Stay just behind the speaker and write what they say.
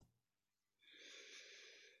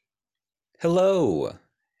Hello,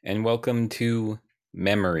 and welcome to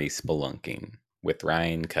Memory Spelunking with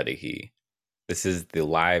Ryan Cudahy. This is the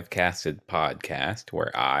live casted podcast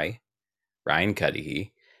where I, Ryan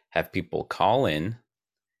Cudahy, have people call in,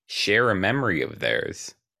 share a memory of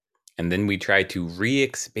theirs, and then we try to re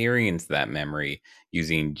experience that memory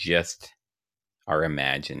using just our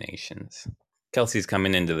imaginations. Kelsey's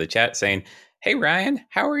coming into the chat saying, "Hey Ryan,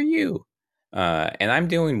 how are you?" And I'm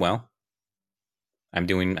doing well. I'm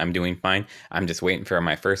doing fine. I'm just waiting for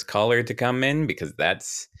my first caller to come in because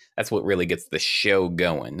that's what really gets the show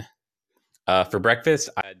going. For breakfast,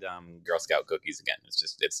 I had Girl Scout cookies again.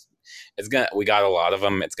 It's gonna we got a lot of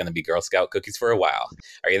them. It's gonna be Girl Scout cookies for a while.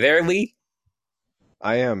 Are you there, Lee?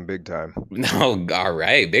 I am big time. No, all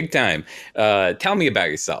right, big time. Tell me about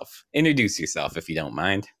yourself. Introduce yourself if you don't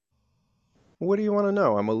mind. What do you want to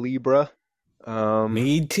know? I'm a Libra.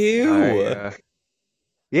 Me too. I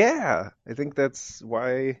yeah, I think that's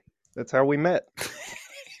how we met.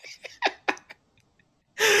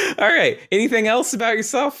 All right. Anything else about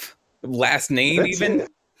yourself? Last name, That's even?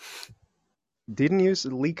 it. Didn't you say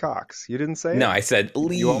Lee Cox? You didn't say No, it? I said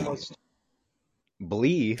Lee. You almost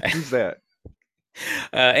Blee. Who's that?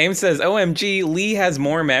 Aim says, "OMG, Lee has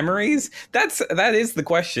more memories." That is the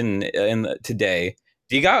question today.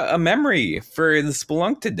 Do you got a memory for the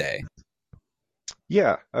Spelunk today?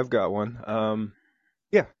 Yeah, I've got one.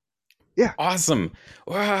 Yeah. Yeah. Awesome!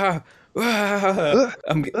 Wah, wah.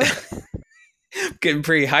 I'm getting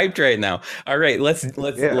pretty hyped right now. All right, let's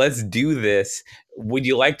do this. Would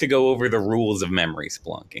you like to go over the rules of memory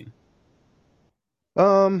spelunking?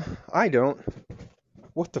 I don't.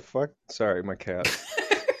 What the fuck? Sorry, my cat.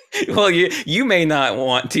 Well, you may not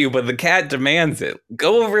want to, but the cat demands it.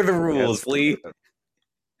 Go over the rules, Lee.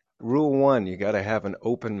 Rule 1, you got to have an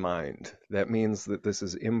open mind. That means that this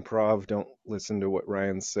is improv. Don't listen to what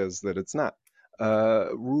Ryan says that it's not.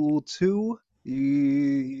 Rule 2,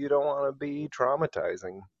 you don't want to be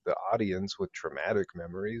traumatizing the audience with traumatic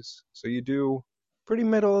memories. So you do pretty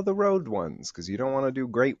middle of the road ones because you don't want to do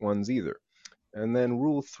great ones either. And then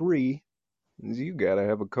rule 3 is you got to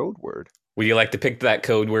have a code word. Would you like to pick that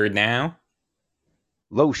code word now?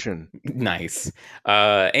 Lotion. Nice.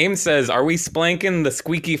 Aim says, "Are we splanking the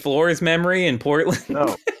squeaky floors memory in Portland?"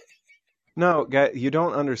 No. No, guy, you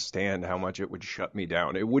don't understand how much it would shut me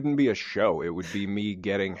down. It wouldn't be a show. It would be me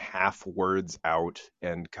getting half words out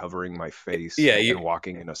and covering my face and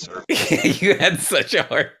walking in a circle. You had such a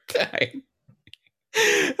hard time.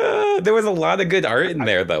 There was a lot of good art in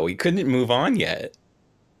there, though. We couldn't move on yet.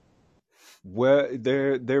 Well,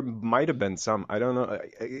 there might have been some. I don't know.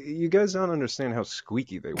 You guys don't understand how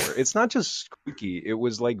squeaky they were. It's not just squeaky. It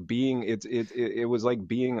was like being it was like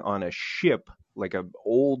being on a ship, like an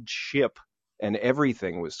old ship, and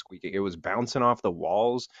everything was squeaking. It was bouncing off the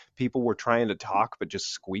walls. People were trying to talk, but just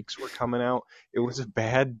squeaks were coming out. It was a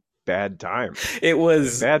bad time. It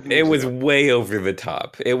was way over the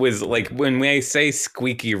top. It was like when we say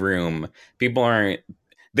squeaky room,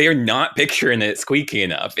 they're not picturing it squeaky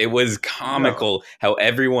enough. It was comical how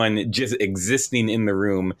everyone just existing in the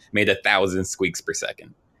room made 1,000 squeaks per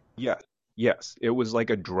second. Yes. It was like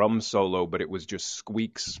a drum solo, but it was just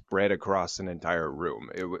squeaks spread across an entire room.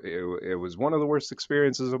 It was one of the worst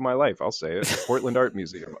experiences of my life. I'll say it. Portland Art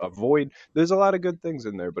Museum. There's a lot of good things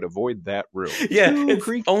in there, but avoid that room. Yeah, it's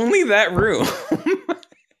only that room.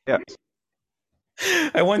 Yes.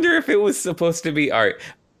 I wonder if it was supposed to be art.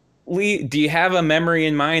 Lee, do you have a memory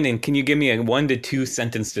in mind, and can you give me a 1 to 2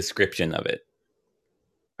 sentence description of it?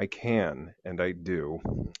 I can, and I do.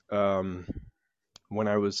 When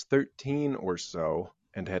I was 13 or so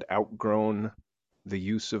and had outgrown the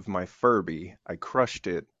use of my Furby, I crushed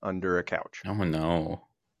it under a couch. Oh no.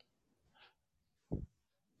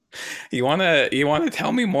 You wanna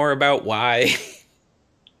tell me more about why?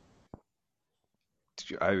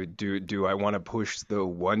 Do I want to push the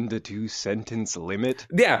 1 to 2 sentence limit?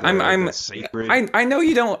 Yeah, I'm sacred. I know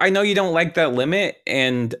you don't like that limit,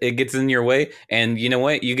 and it gets in your way. And you know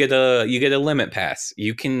what? You get a limit pass.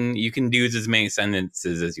 You can do as many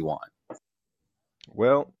sentences as you want.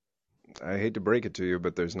 Well, I hate to break it to you,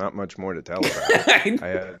 but there's not much more to tell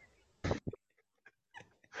about.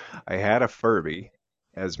 I had a Furby,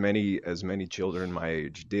 as many children my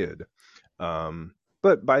age did.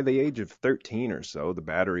 But by the age of 13 or so, the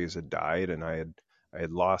batteries had died, and I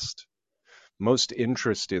had lost most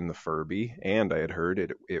interest in the Furby, and I had heard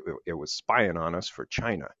it was spying on us for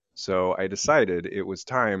China. So I decided it was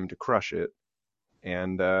time to crush it,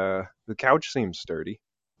 and the couch seems sturdy.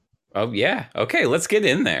 Oh yeah, okay, let's get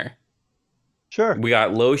in there. Sure. We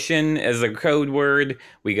got lotion as a code word.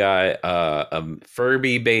 We got a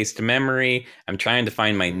Furby based memory. I'm trying to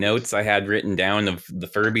find my notes I had written down of the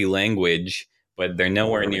Furby language, but they're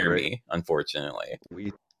nowhere That'd be near great. me, unfortunately.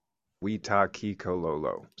 We ta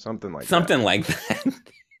Kikololo, something like that. Something like that.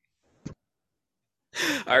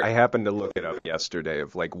 I Are, happened to look it up yesterday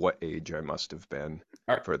of like what age I must have been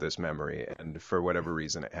are, for this memory, and for whatever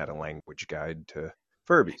reason, it had a language guide to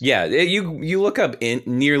Furbies. yeah, you look up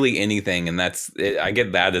nearly anything, and I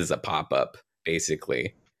get that as a pop up,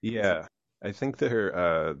 basically. Yeah, I think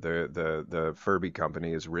the Furby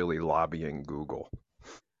company is really lobbying Google.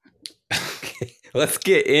 Okay, let's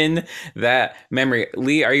get in that memory.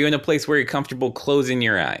 Lee, are you in a place where you're comfortable closing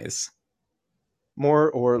your eyes?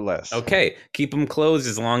 More or less. Okay, keep them closed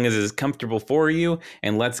as long as it's comfortable for you,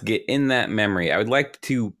 and let's get in that memory. I would like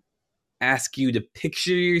to ask you to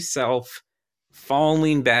picture yourself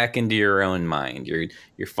falling back into your own mind.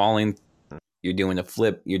 You're falling. You're doing a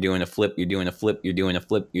flip. You're doing a flip. You're doing a flip. You're doing a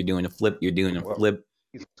flip. You're doing a flip. You're doing a Whoa, flip.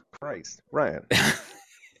 Jesus Christ, Ryan.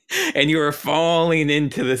 And you are falling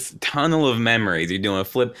into this tunnel of memories. You're doing a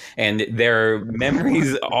flip, and there are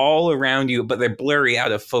memories all around you, but they're blurry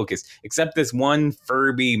out of focus, except this one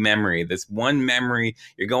Furby memory. This one memory,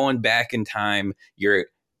 you're going back in time. You're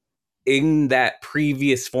in that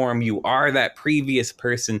previous form. You are that previous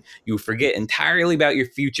person. You forget entirely about your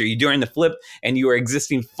future. You're doing the flip, and you are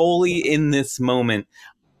existing fully in this moment.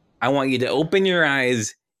 I want you to open your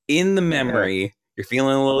eyes in the memory. You're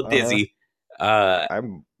feeling a little Uh-huh. dizzy. Uh,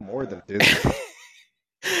 I'm more than dizzy.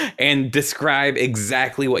 and describe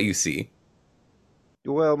exactly what you see.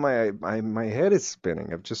 Well, my head is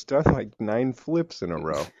spinning. I've just done like 9 flips in a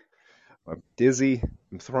row. I'm dizzy.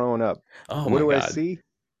 I'm throwing up. Oh What my do I god. see?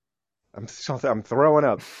 I'm throwing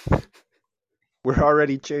up. We're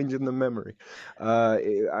already changing the memory.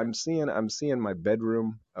 I'm seeing my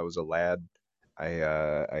bedroom. I was a lad. I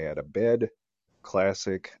had a bed,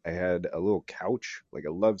 classic. I had a little couch, like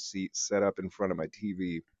a love seat, set up in front of my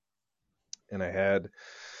TV, and I had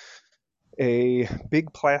a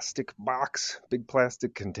big plastic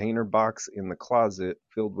container box in the closet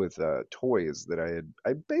filled with toys that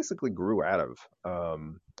I basically grew out of.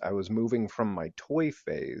 I was moving from my toy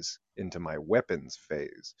phase into my weapons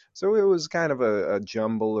phase, so it was kind of a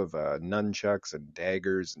jumble of nunchucks and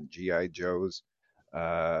daggers and GI Joes.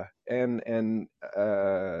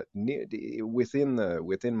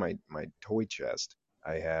 Within my toy chest,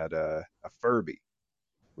 I had a Furby,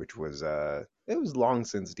 which was it was long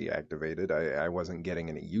since deactivated. I wasn't getting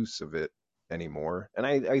any use of it anymore, and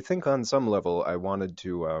I think on some level I want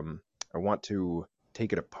to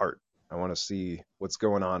take it apart. I want to see what's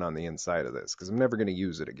going on the inside of this because I'm never going to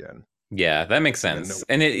use it again. Yeah, that makes And no, sense.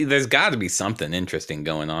 And there's got to be something interesting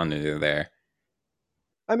going on under there.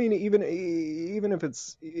 I mean, even if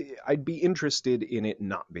I'd be interested in it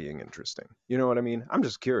not being interesting. You know what I mean? I'm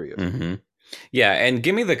just curious. Hmm. Yeah, and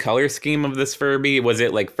give me the color scheme of this Furby. Was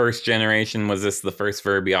it like first generation? Was this the first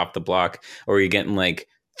Furby off the block? Or are you getting like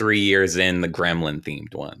 3 years in the Gremlin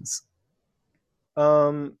themed ones?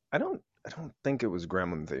 I don't think it was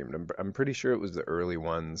Gremlin themed. I'm pretty sure it was the early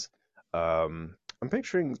ones. I'm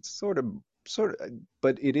picturing sort of,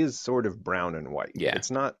 but it is sort of brown and white. Yeah.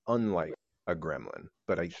 It's not unlike a Gremlin,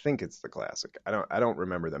 but I think it's the classic. I don't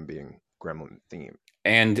remember them being Gremlin themed.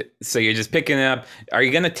 And so you're just picking it up. Are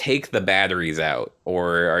you gonna take the batteries out,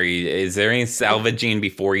 or is there any salvaging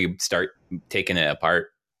before you start taking it apart?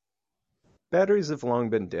 Batteries have long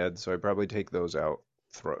been dead, so I probably take those out,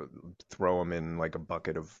 throw them in like a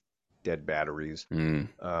bucket of dead batteries. Mm,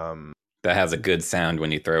 Um, that has a good sound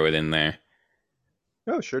when you throw it in there.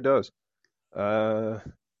 oh, sure does. Uh,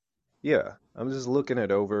 Yeah, I'm just looking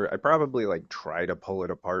it over. I probably like try to pull it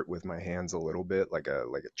apart with my hands a little bit, like a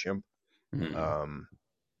chimp. Mm. Um,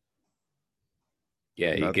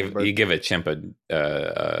 Yeah, Nothing but you give a chimp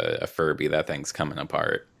a Furby, that thing's coming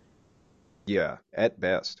apart. yeah, at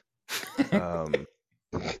best. Um,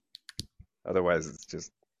 Otherwise, it's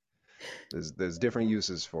just there's different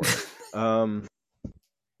uses for it.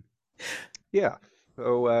 Yeah.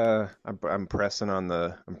 So I'm pressing on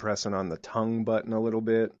the tongue button a little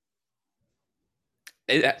bit.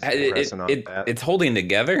 Just pressing on that. It's holding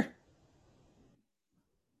together.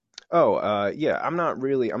 Oh, yeah. I'm not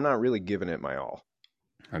really giving it my all.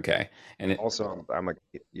 Okay, and Also, I'm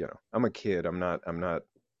a kid. I'm not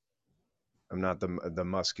the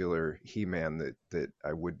muscular He-Man that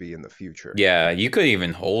I would be in the future. yeah, you could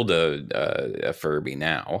even hold a Furby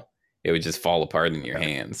now. It would just fall apart in your I,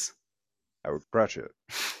 hands. I would crush it.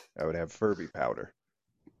 I would have Furby powder.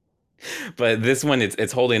 But this one,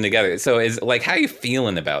 it's holding together. So is like, how you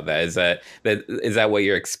feeling about that? Is that what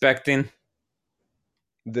you're expecting?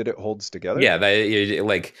 that it holds together. Yeah,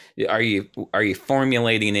 like, are you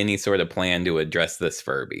formulating any sort of plan to address this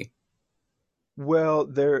Furby? Well,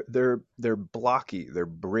 they're blocky. They're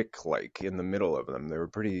brick-like in the middle of them. They were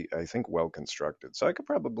pretty, I think, well constructed. So I could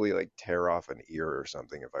probably like tear off an ear or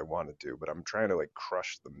something if I wanted to, but I'm trying to like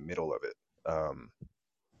crush the middle of it.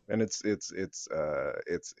 And it's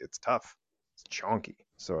tough. It's chonky.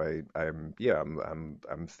 So I'm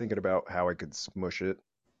thinking about how I could smush it.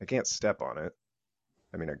 I can't step on it.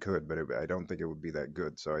 I mean, I could, but I don't think it would be that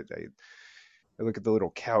good. So I look at the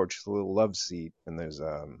little couch, the little love seat, and there's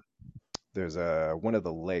one of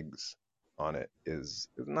the legs on it is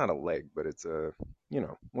it's not a leg, but it's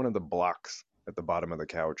one of the blocks at the bottom of the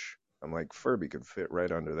couch. I'm like, Furby could fit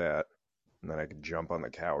right under that, and then I could jump on the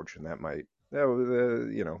couch, and that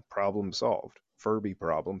was problem solved. Furby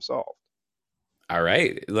problem solved. All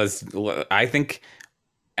right, I think,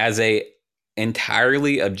 as a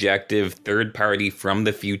entirely objective third party from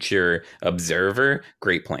the future observer,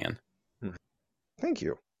 great plan. Thank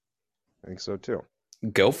you. I think so too.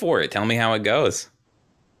 Go for it. Tell me how it goes.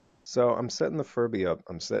 So I'm setting the Furby up.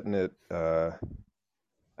 I'm setting it. I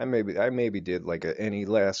maybe did like a any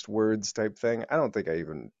last words type thing. I don't think I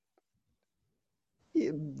even.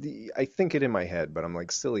 I think it in my head, but I'm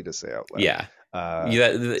like silly to say out loud. Yeah.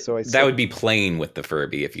 So that would be playing with the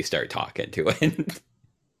Furby if you start talking to it.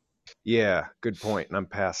 Yeah, good point. And I'm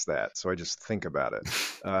past that, so I just think about it.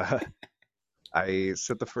 I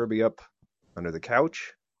set the Furby up under the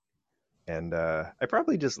couch, and I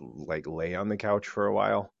probably just like lay on the couch for a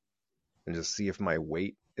while and just see if my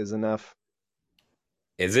weight is enough.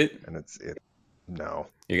 Is it? And no.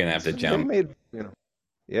 You're gonna have to jump. They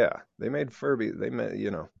made Furby. They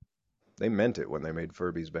meant it when they made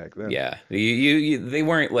Furbies back then. Yeah, they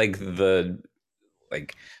weren't like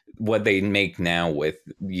what they make now with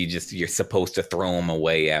you're supposed to throw them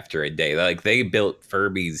away after a day. Like, they built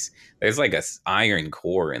Furbies. There's like a iron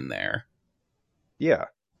core in there. Yeah,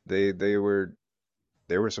 they were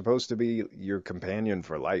supposed to be your companion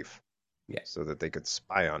for life. Yeah, so that they could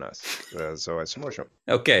spy on us. So I smush them.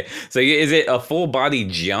 Okay, so is it a full body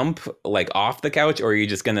jump like off the couch, or are you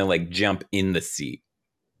just gonna like jump in the seat?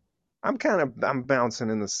 I'm bouncing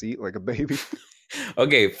in the seat like a baby.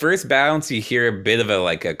 Okay, first bounce, you hear a bit of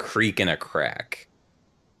a creak and a crack.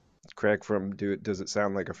 Crack does it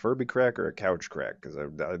sound like a Furby crack or a couch crack? Because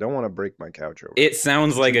I don't want to break my couch over. It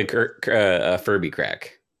sounds like a Furby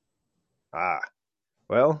crack.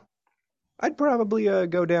 Well, I'd probably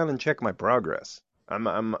go down and check my progress. I'm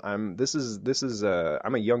a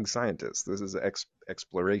young scientist. This is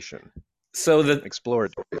exploration. So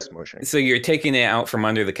exploratory smushing. So you're taking it out from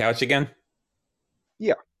under the couch again?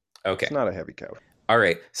 Yeah. Okay. It's not a heavy couch. All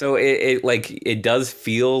right. So it does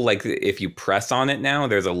feel like if you press on it now,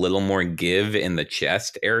 there's a little more give in the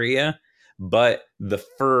chest area, but the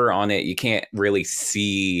fur on it, you can't really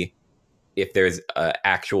see if there's an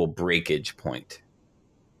actual breakage point.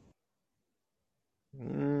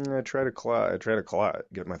 I try to claw it.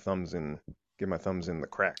 Get my thumbs in the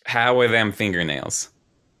crack. How are them fingernails?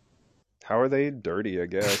 How are they? Dirty, I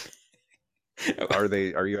guess.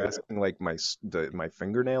 Are you asking like my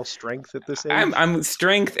fingernail strength at this age? I'm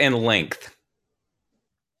strength and length.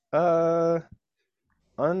 Not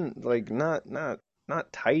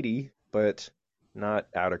tidy, but not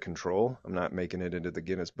out of control. I'm not making it into the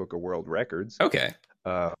Guinness Book of World Records. Okay.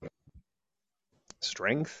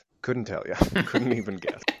 Strength? Couldn't tell you. Couldn't even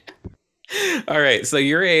guess. All right, so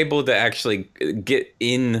you're able to actually get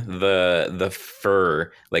in the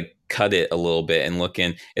fur, like cut it a little bit and look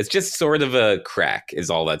in. It's just sort of a crack is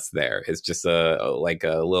all that's there. It's just a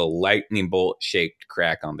little lightning bolt shaped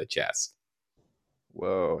crack on the chest.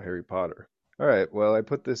 Whoa, Harry Potter. All right, well, I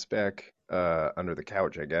put this back under the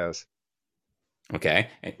couch, I guess. Okay.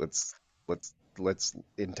 Let's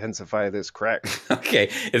intensify this crack. Okay,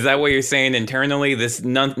 is that what you're saying internally?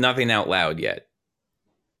 Nothing out loud yet.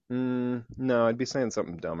 No, I'd be saying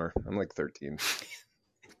something dumber. I'm like 13.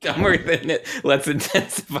 Dumber than it. Let's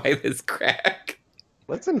intensify this crack.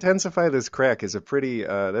 Let's intensify this crack is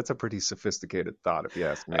that's a pretty sophisticated thought, if you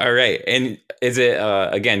ask me. All right, and is it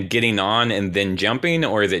again getting on and then jumping,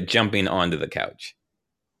 or is it jumping onto the couch?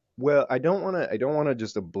 Well, I don't want to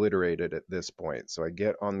just obliterate it at this point. So I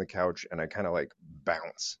get on the couch and I kind of like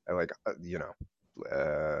bounce. I like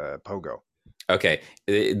pogo. Okay,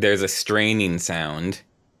 there's a straining sound.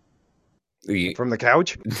 From the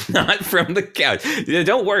couch? Not from the couch.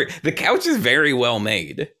 Don't worry. The couch is very well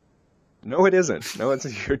made. No, it isn't. No,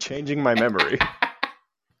 you're changing my memory.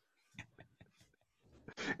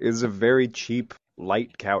 It's a very cheap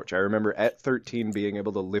light couch. I remember at 13 being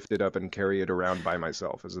able to lift it up and carry it around by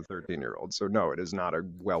myself as a 13-year-old. So no, it is not a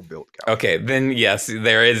well-built couch. Okay, then yes,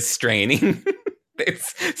 there is straining.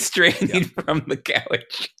 It's Yeah. straining from the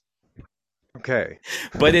couch. Okay.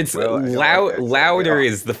 But it's Well, I don't like that. louder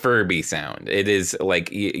is the Furby sound. It is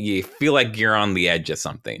like you feel like you're on the edge of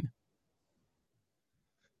something.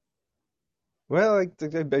 Well, I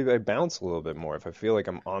bounce a little bit more. If I feel like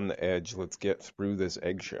I'm on the edge, let's get through this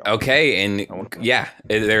eggshell. Okay, and yeah,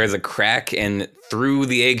 there is a crack, and through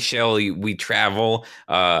the eggshell we travel.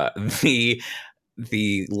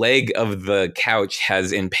 The leg of the couch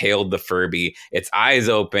has impaled the Furby. Its eyes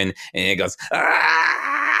open, and it goes.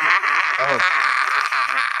 Oh.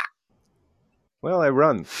 Well, I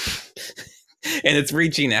run. And it's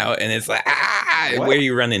reaching out, and it's like, What? where do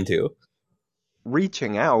you run into?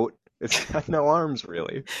 Reaching out. It's got no arms,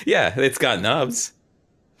 really. Yeah, it's got nubs.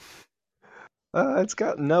 It's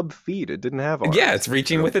got nub feet. It didn't have arms. Yeah, it's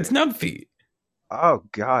reaching with its nub feet. Oh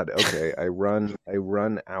God. Okay, I run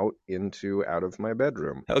out of my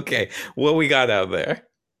bedroom. Okay, what we got out there?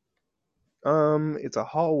 It's a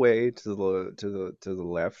hallway to the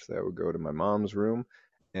left that would go to my mom's room,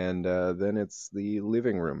 and then it's the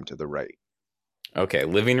living room to the right. Okay,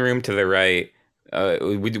 living room to the right.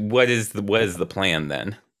 What is the plan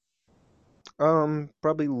then?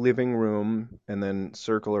 Probably living room, and then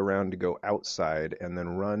circle around to go outside, and then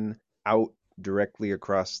run out directly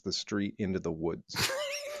across the street into the woods.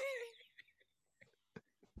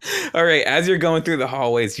 All right, as you're going through the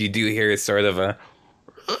hallways, you do hear sort of a.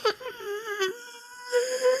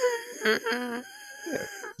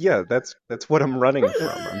 Yeah, that's what I'm running from.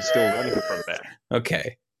 I'm still running from that.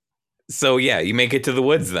 Okay, so yeah, you make it to the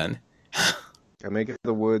woods then. I make it to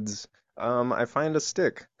the woods. I find a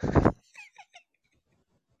stick.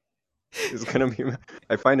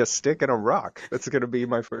 I find a stick and a rock. That's gonna be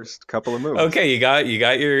my first couple of moves. Okay, you got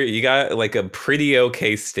like a pretty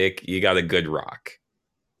okay stick. You got a good rock.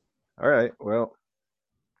 All right. Well,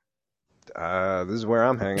 this is where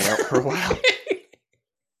I'm hanging out for a while.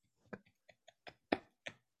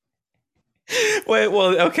 Wait,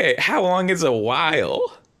 well, okay. How long is a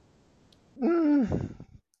while?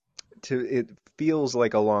 It feels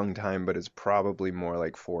like a long time, but it's probably more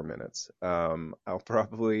like 4 minutes. I'll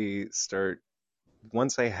probably start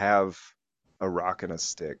once I have a rock and a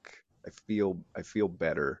stick. I feel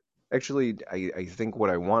better. Actually, I think what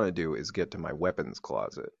I want to do is get to my weapons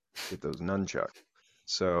closet with those nunchucks.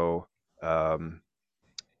 So,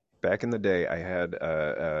 back in the day, I had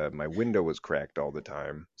my window was cracked all the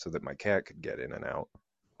time so that my cat could get in and out.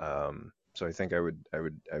 So I think I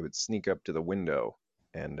would sneak up to the window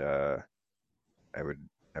and I would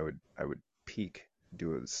peek,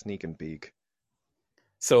 do a sneak and peek.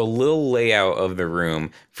 So a little layout of the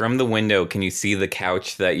room. From the window, can you see the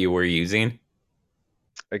couch that you were using?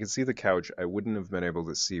 I could see the couch. I wouldn't have been able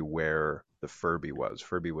to see where the Furby was.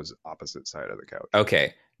 Furby was opposite side of the couch.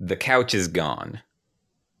 Okay, the couch is gone.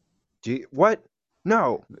 Gee, what?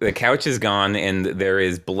 No. The couch is gone, and there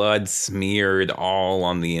is blood smeared all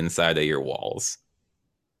on the inside of your walls.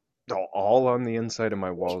 All on the inside of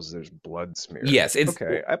my walls, there's blood smeared. Yes, it's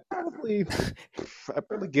okay. I probably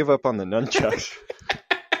give up on the nunchucks.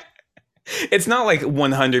 It's not like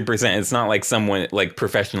 100%. It's not like someone like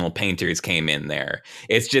professional painters came in there.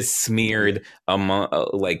 It's just smeared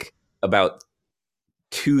like about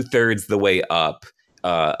 2/3 the way up.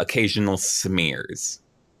 Occasional smears.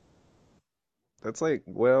 That's like,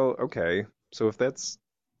 well, okay. So if that's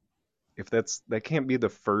that can't be the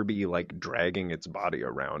Furby like dragging its body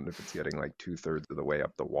around if it's getting like 2/3 of the way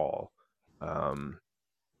up the wall.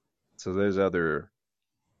 So there's other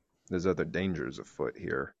dangers afoot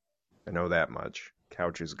here. I know that much.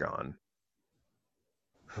 Couch is gone.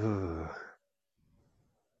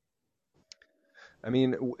 I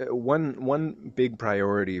mean, one big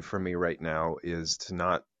priority for me right now is to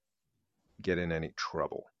not get in any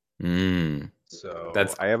trouble. So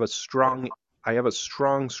I have a strong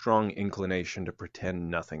inclination to pretend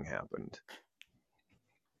nothing happened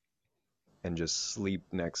and just sleep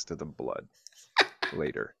next to the blood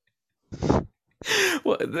later.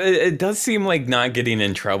 Well, it does seem like not getting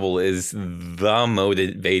in trouble is the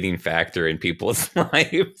motivating factor in people's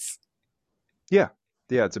lives. Yeah,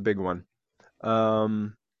 it's a big one.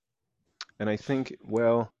 And I think,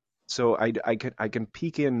 well, so I can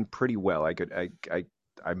peek in pretty well.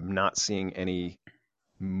 I'm not seeing any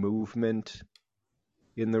movement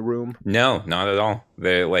in the room. No, not at all.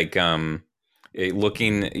 They're like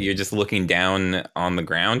you're just looking down on the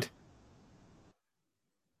ground.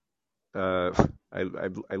 I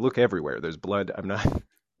look everywhere. There's blood.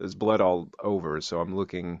 There's blood all over, so I'm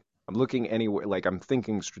looking I'm looking anywhere, like I'm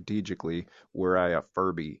thinking strategically, were I a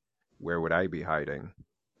Furby, where would I be hiding?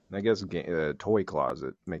 And I guess toy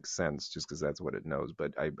closet makes sense just because that's what it knows,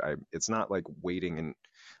 but it's not like waiting and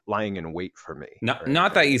lying in wait for me Not or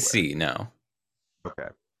not anything that you anywhere. see, no. Okay.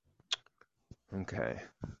 Okay.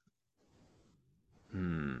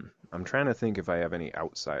 Hmm. I'm trying to think if I have any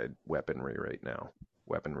outside weaponry right now.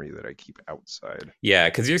 Weaponry that I keep outside. Yeah,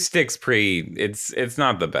 because your stick's pretty. It's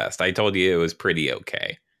not the best. I told you it was pretty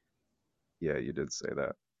okay. Yeah, you did say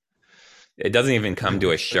that. It doesn't even come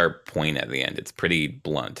to a sharp point at the end. It's pretty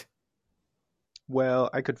blunt. Well,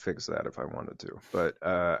 I could fix that if I wanted to, but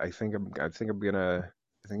I think I'm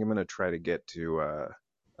gonna try to get to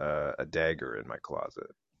a dagger in my closet.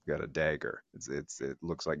 Got a dagger. It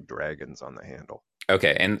looks like dragons on the handle.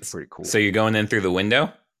 Okay, and Pretty cool. so you're going in through the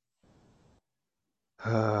window?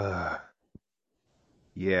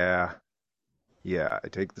 Yeah, yeah. I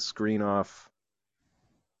take the screen off.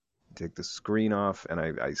 And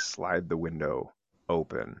I slide the window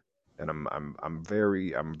open. And I'm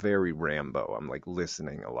very Rambo. I'm like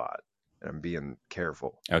listening a lot and I'm being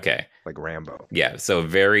careful, Okay. like Rambo. Yeah, so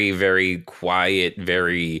very, very quiet,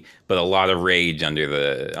 very, but a lot of rage under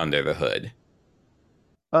the hood.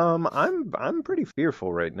 I'm pretty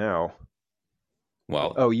fearful right now.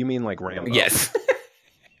 Well, Oh, you mean like Rambo? yes.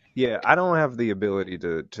 Yeah, I don't have the ability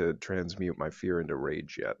to transmute my fear into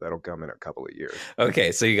rage yet. That'll come in a couple of years.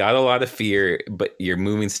 Okay, so you got a lot of fear, but you're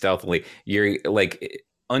moving stealthily. You're like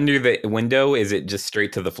under the window, is it just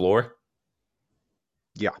straight to the floor?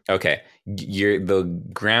 Yeah, Okay. The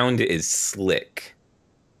ground is slick.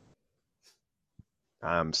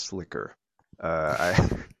 I'm slicker. I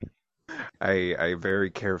I very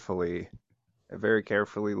carefully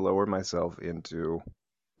lower myself into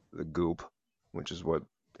the goop, which is what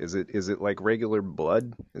is it like regular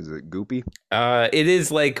blood? Is it goopy? It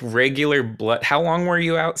is like regular blood. How long were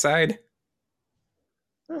you outside?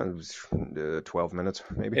 It was 12 minutes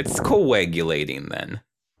maybe. It's coagulating then.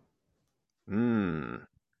 Hmm.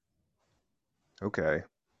 Okay.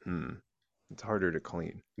 Hmm. It's harder to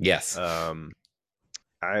clean. Yes. Um,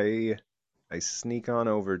 I I sneak on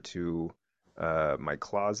over to my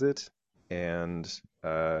closet and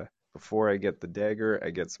before I get the dagger,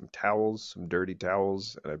 I get some towels, some dirty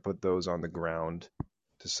towels, and I put those on the ground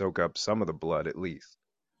to soak up some of the blood at least.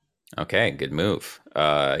 Okay, good move.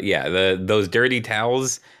 Yeah, those dirty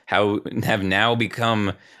towels have now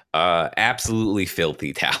become absolutely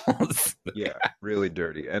filthy towels. Yeah, really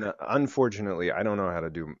dirty. And unfortunately, I don't know how to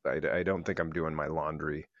do. I don't think I'm doing my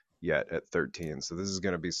laundry yet at 13. So this is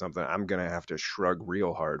going to be something I'm going to have to shrug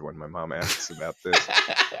real hard when my mom asks about this.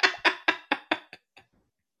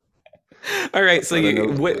 All right, so But a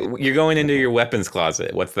nosebleed. you're going into your weapons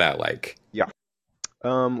closet. What's that like? Yeah.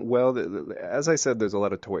 Well, as I said, there's a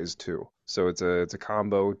lot of toys too. So it's a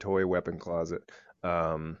combo toy weapon closet.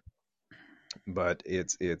 Um, but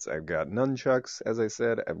it's I've got nunchucks, as I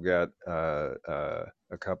said. I've got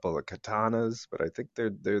a couple of katanas, but I think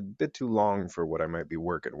they're a bit too long for what I might be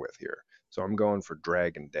working with here. So I'm going for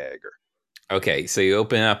dragon dagger. Okay, so you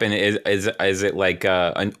open up and is it like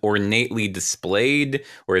an ornately displayed,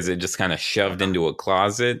 or is it just kind of shoved into a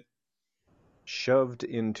closet? Shoved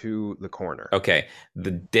into the corner. Okay,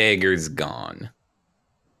 the dagger's gone.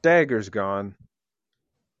 Dagger's gone.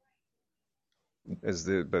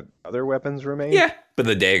 But other weapons remain? Yeah, but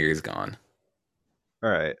the dagger's gone. All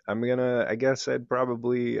right, I guess I'd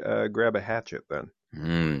probably grab a hatchet then.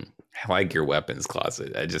 I like your weapons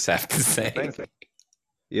closet. I just have to say. Thank you.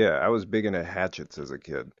 Yeah, I was big into hatchets as a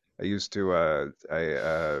kid. I used to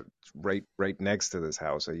right next to this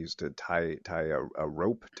house, I used to tie a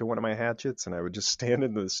rope to one of my hatchets, and I would just stand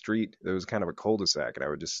in the street. There was kind of a cul-de-sac, and I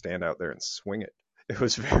would just stand out there and swing it. It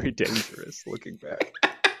was very dangerous looking back.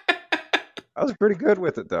 I was pretty good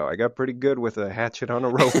with it though. I got pretty good with a hatchet on a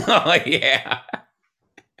rope. Oh yeah.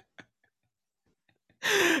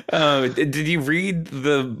 Did you read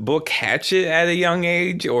the book Hatchet at a young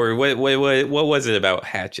age, or what was it about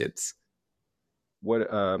hatchets?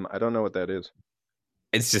 What I don't know what that is.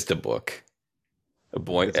 It's just a book. A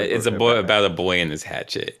boy. It's a It's book a boy about about a boy and his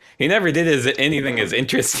hatchet. He never did anything as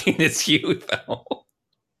interesting as you, though.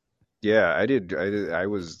 Yeah, I did.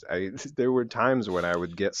 There were times when I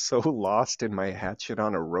would get so lost in my hatchet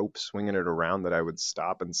on a rope, swinging it around, that I would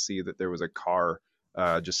stop and see that there was a car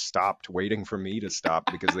just stopped, waiting for me to stop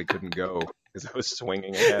because they couldn't go because I was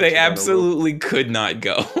swinging a hatchet They on a rope. absolutely could not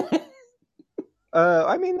go.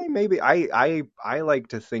 I mean, they maybe. I like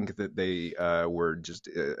to think that they were just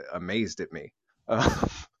amazed at me. Uh,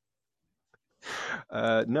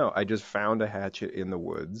 No, I just found a hatchet in the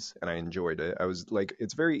woods and I enjoyed it. I was like,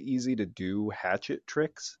 it's very easy to do hatchet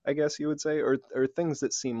tricks, I guess you would say, or things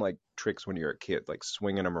that seem like tricks when you're a kid, like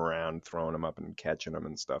swinging them around, throwing them up, and catching them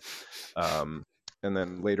and stuff. Um, and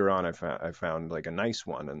then later on, I found like a nice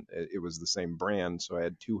one, and it was the same brand, so I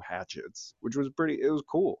had two hatchets, which was pretty. It was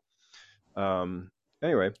cool. Um,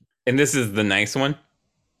 anyway, And this is the nice one?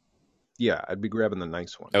 yeah, I'd be grabbing the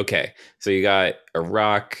nice one. Okay. So you got a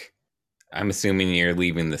rock. I'm assuming you're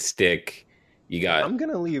leaving the stick. You got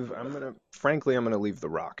Frankly, I'm gonna leave the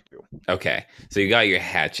rock too. Okay, so you got your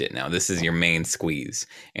hatchet now. This is your main squeeze,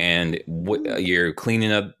 and you're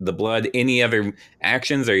cleaning up the blood. Any other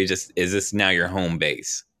actions, or is this now your home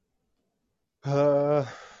base? Uh,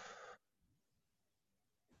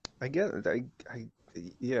 I get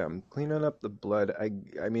yeah, I'm cleaning up the blood.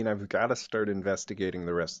 I mean, I've got to start investigating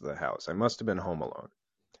the rest of the house. I must have been home alone.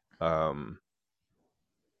 Um,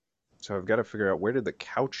 so I've got to figure out where did the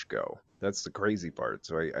couch go? That's the crazy part.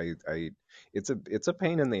 So it's a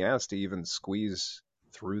pain in the ass to even squeeze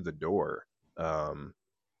through the door. Um,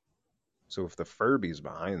 so if the Furby's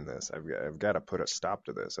behind this, I've got to put a stop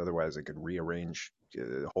to this. Otherwise, it could rearrange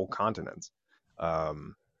whole continents.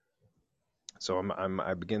 Um, so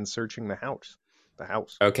I begin searching the house. The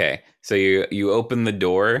house. Okay, so you open the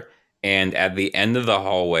door, and at the end of the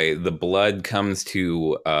hallway, the blood comes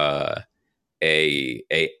to a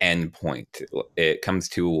end point. It comes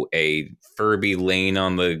to a Furby laying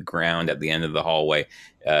on the ground at the end of the hallway,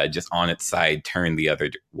 just on its side, turned the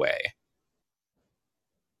other way.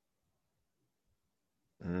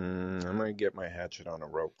 I'm gonna get my hatchet on a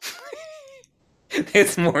rope.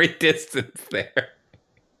 There's more distance there.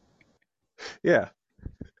 Yeah.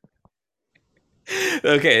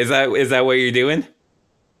 Okay, is that what you're doing?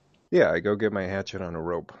 Yeah, I go get my hatchet on a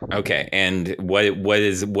rope. Okay, and what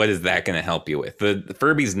is that going to help you with? The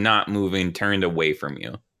Furby's not moving, turned away from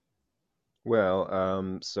you. Well,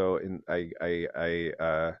 so I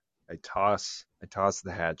toss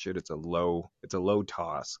the hatchet. It's a low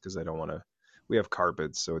toss because I don't want to. We have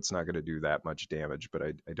carpets, so it's not going to do that much damage. But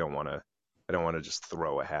I don't want to just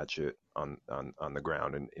throw a hatchet on the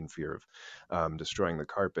ground in fear of destroying the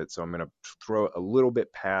carpet. So I'm going to throw it a little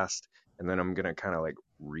bit past, and then I'm going to kind of like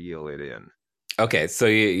reel it in. Okay, so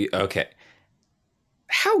okay.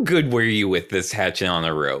 How good were you with this hatchet on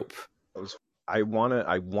a rope? I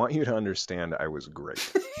want you to understand I was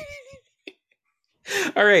great.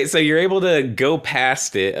 All right, so you're able to go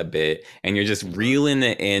past it a bit, and you're just reeling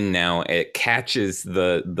it in now. It catches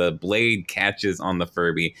the blade catches on the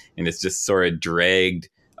Furby, and it's just sort of dragged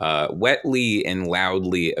wetly and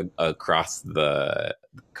loudly across the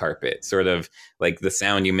carpet, sort of like the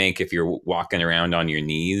sound you make if you're walking around on your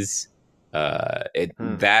knees.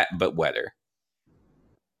 That, but wetter.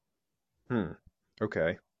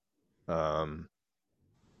 Okay. Um,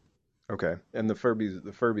 okay. And the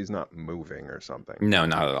Furby's not moving or something. No,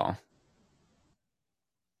 not at all.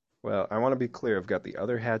 Well, I want to be clear. I've got the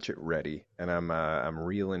other hatchet ready, and I'm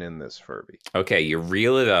reeling in this Furby. Okay, you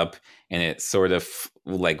reel it up, and it sort of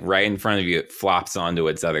like right in front of you, it flops onto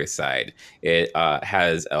its other side. It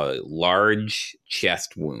has a large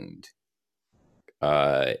chest wound.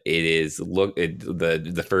 The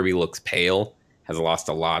Furby looks pale, has lost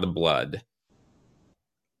a lot of blood.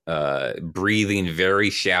 Breathing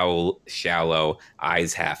very shallow,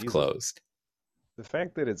 eyes half Jesus. closed, The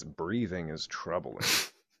fact that it's breathing is troubling.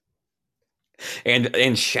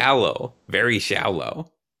 and shallow, very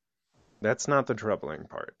shallow. That's not the troubling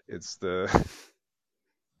part. It's the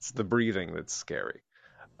it's the breathing that's scary.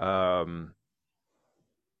 Um,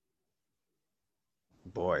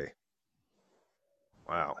 boy,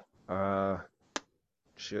 wow.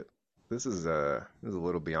 Shit. This is a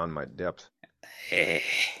little beyond my depth.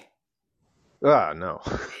 Ah, no.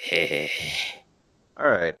 All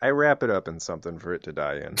right, I wrap it up in something for it to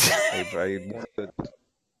die in.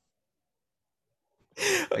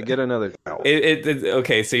 I get another towel.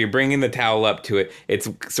 Okay, so you're bringing the towel up to it. It's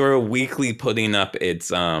sort of weakly putting up its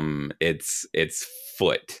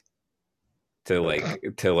foot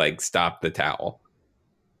to stop the towel.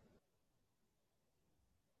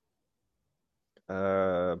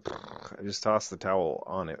 I just toss the towel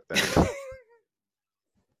on it then.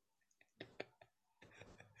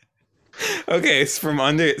 Okay, it's from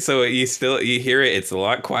under. So you hear it. It's a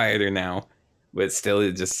lot quieter now, but still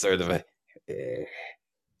it's just sort of a.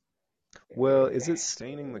 Well, is it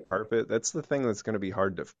staining the carpet? That's the thing that's going to be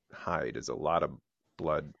hard to hide is a lot of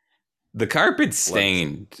blood. The carpet's Blood.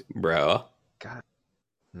 stained, bro. God.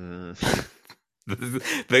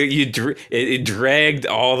 It dragged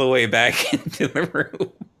all the way back into the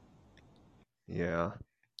room. Yeah.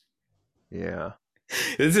 Yeah.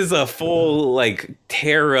 This is a full like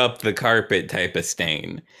tear up the carpet type of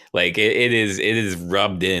stain. Like it is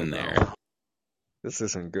rubbed in there. No, this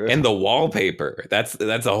isn't good. And the wallpaper. That's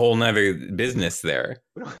a whole nother business there.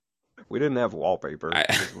 We didn't have wallpaper. I,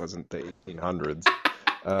 This wasn't the 1800s.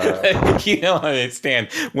 you don't understand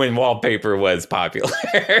when wallpaper was popular.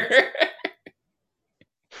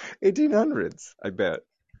 1800s, I bet.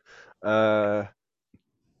 Uh,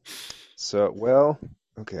 well,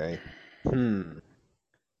 okay. Hmm.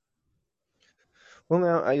 Well,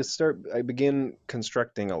 now I begin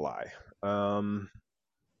constructing a lie. Um,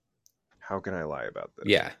 how can I lie about this?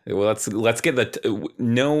 Yeah. Well, let's get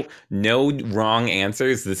no wrong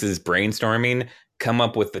answers. This is brainstorming. Come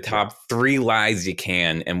up with the Yeah. top 3 lies you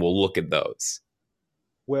can, and we'll look at those.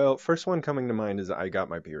 Well, first one coming to mind is I got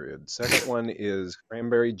my period. Second one is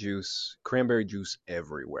cranberry juice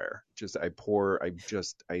everywhere.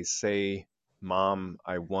 I say, Mom,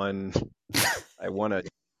 I won a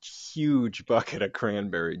huge bucket of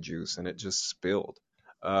cranberry juice and it just spilled.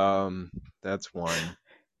 That's one.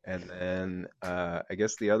 And then I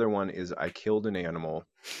guess the other one is I killed an animal.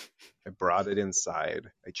 I brought it inside.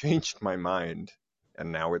 I changed my mind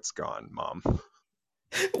and now it's gone, Mom.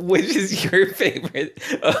 Which is your favorite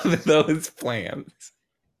of those plans?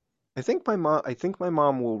 I think my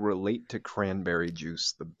mom will relate to cranberry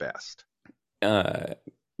juice the best. Uh,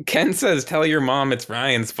 Ken says, "Tell your mom it's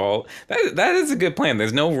Ryan's fault." That is a good plan.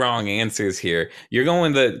 There's no wrong answers here. You're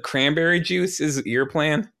going the cranberry juice is your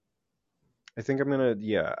plan. I think I'm gonna,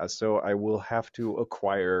 yeah. So I'll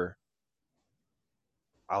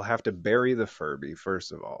have to bury the Furby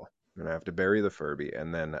first of all. I'm gonna have to bury the Furby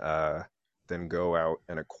and then go out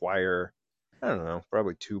and acquire, I don't know,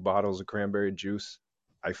 probably 2 bottles of cranberry juice.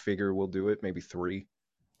 I figure we'll do it, maybe 3.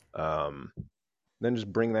 Um, then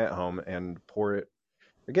just bring that home and pour it,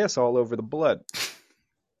 I guess, all over the blood.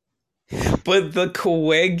 But the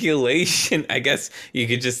coagulation, I guess you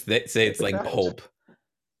could just say it's like pulp.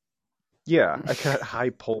 Yeah, I got high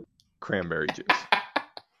pulp cranberry juice.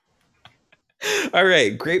 All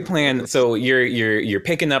right, great plan. So you're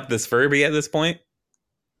picking up this Furby at this point.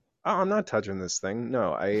 Oh, I'm not touching this thing.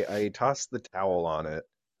 No, I tossed the towel on it.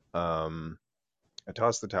 Um, I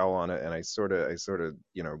tossed the towel on it, and I sort of,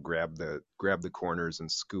 grab the corners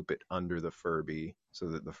and scoop it under the Furby so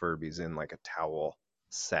that the Furby's in like a towel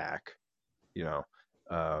sack, you know.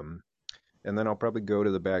 Um, and then I'll probably go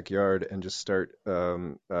to the backyard and just start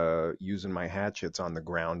using my hatchets on the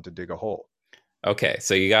ground to dig a hole. Okay,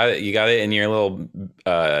 so you got it in your little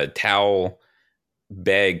towel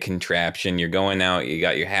bag contraption. You're going out. You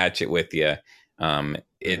got your hatchet with you.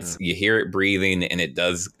 It's Mhm. you hear it breathing, and it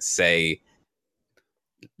does say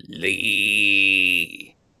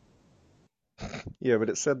Lee. Yeah, but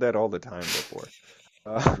it said that all the time before.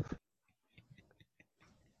 Uh,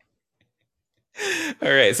 All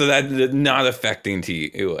right, so that's not affecting to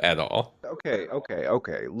you at all. okay.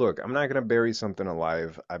 Look, I'm not gonna bury something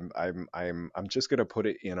alive. I'm just gonna put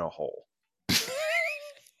it in a hole.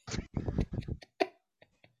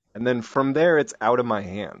 And then from there it's out of my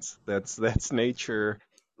hands. That's nature.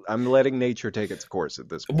 I'm letting nature take its course at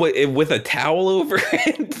this point. With a towel over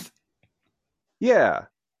it? Yeah,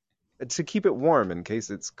 to keep it warm in case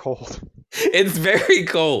it's cold. It's very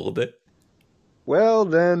cold. Well,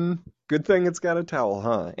 then, good thing it's got a towel,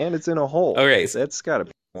 huh? And it's in a hole. Okay, That's gotta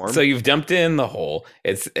be warm. so you've dumped it in the hole.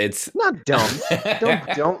 It's Not dumped.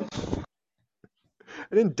 Don't.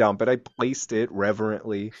 I didn't dump it. I placed it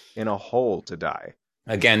reverently in a hole to die.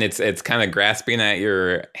 again, it's kind of grasping at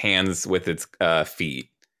your hands with its feet,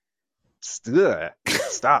 Ugh.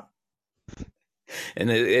 Stop. and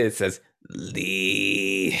it says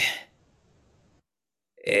Lee.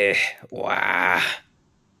 Wah.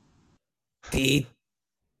 Deet,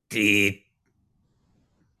 deet.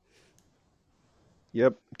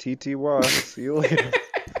 Yep. TTY. See you later.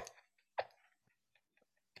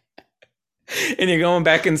 And you're going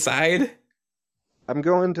back inside? I'm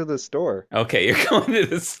going to the store. Okay, you're going to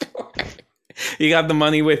the store. You got the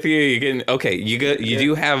money with you. You can okay. You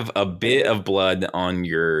do have a bit of blood on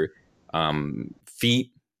your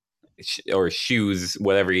feet or shoes,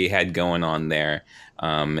 whatever you had going on there.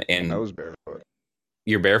 I And was barefoot.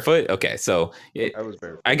 you're barefoot. Okay, so I was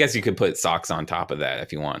barefoot. I guess you could put socks on top of that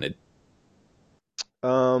if you wanted.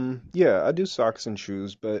 Yeah, I do socks and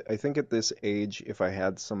shoes, but I think at this age, if I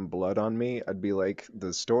had some blood on me, I'd be like,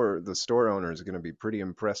 the store owner is gonna be pretty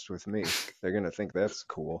impressed with me. They're gonna think that's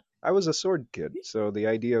cool. I was a sword kid, so the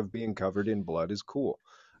idea of being covered in blood is cool.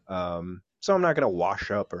 So I'm not gonna wash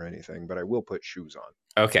up or anything, but I will put shoes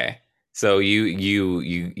on. Okay, so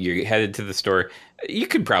you're headed to the store. You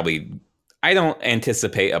could probably. I don't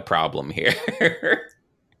anticipate a problem here.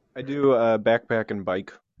 I do backpack and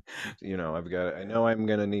bike. You know, I know I'm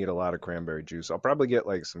gonna need a lot of cranberry juice. I'll probably get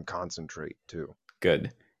like some concentrate too.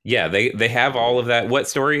 Good. Yeah, they have all of that. What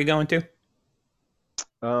store are you going to?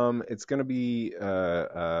 It's gonna be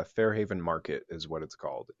Fairhaven Market is what it's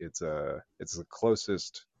called. It's the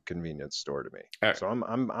closest convenience store to me. Uh, So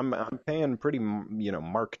I'm paying pretty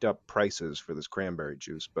marked up prices for this cranberry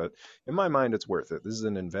juice, but in my mind it's worth it. This is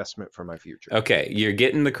an investment for my future. Okay, you're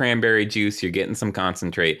getting the cranberry juice, you're getting some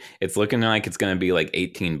concentrate. It's looking like it's going to be like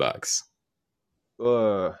 18 bucks.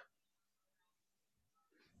 Uh,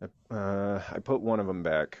 I put one of them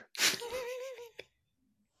back,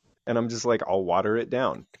 and I'm just like I'll water it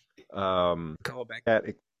down. Call back. At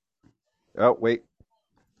oh wait,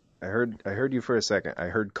 I heard you for a second. I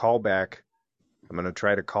heard call back. I'm gonna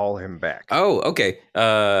try to call him back. Oh, okay.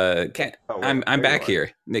 Ken, Oh wait, I'm there you back are.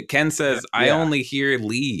 here. Ken says I Yeah, only hear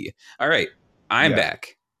Lee. All right, I'm yeah,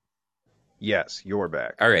 back. yes, you're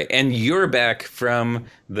back. All right, and you're back from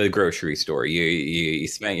the grocery store. You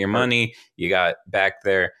spent your Or money. You got back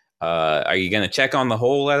there. Are you gonna check on the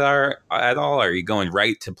hole at all? Or are you going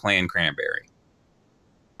right to plan cranberry?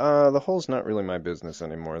 the hole's not really my business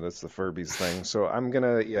anymore. That's the Furby's thing. So I'm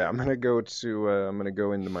gonna go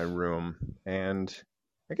into my room and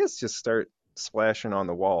I guess just start splashing on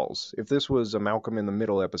the walls. If this was a Malcolm in the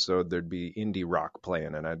Middle episode, there'd be indie rock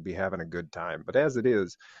playing and I'd be having a good time. But as it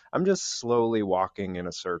is, I'm just slowly walking in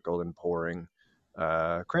a circle and pouring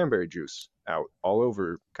cranberry juice out all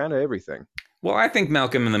over kind of everything. Well, I think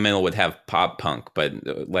Malcolm in the Middle would have pop punk, but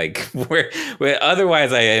like where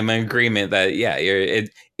otherwise, I am in agreement that yeah,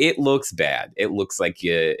 it looks bad. It looks like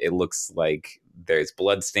there's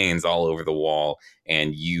blood stains all over the wall,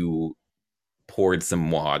 and you poured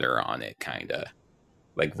some water on it, kind of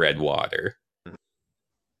like red water.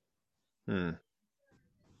 Hmm.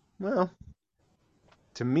 Well,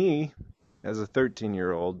 to me, as a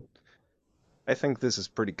 13-year-old, I think this is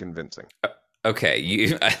pretty convincing. Okay,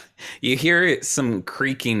 you you hear some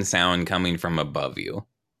creaking sound coming from above you.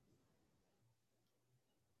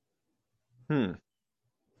 Hmm.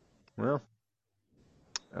 Well,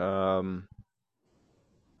 um,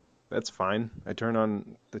 that's fine. I turn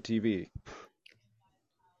on the TV.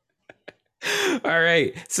 All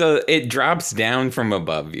right, so it drops down from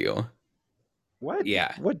above you. What?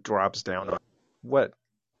 Yeah, What drops down on? What?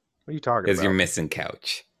 What are you talking because you're about? missing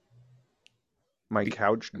couch. My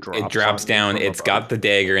couch It drops drops on me down. from It's above? got the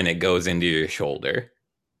dagger and it goes into your shoulder.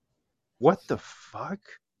 What the fuck?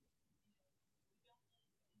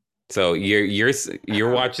 So you're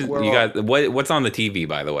watching. You Well, got what's on the TV,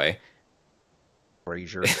 by the way.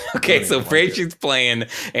 Frasier. I Okay, don't so even like it. Frasier's playing,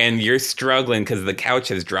 and you're struggling because the couch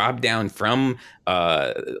has dropped down from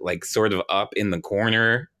like sort of up in the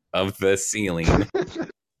corner of the ceiling.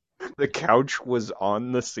 The couch was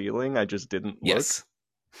on the ceiling. I just didn't look. Yes.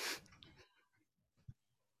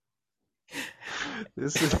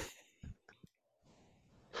 This is.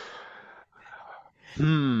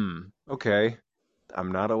 Hmm. Okay.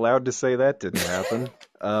 I'm not allowed to say that didn't happen.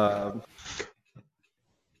 Um.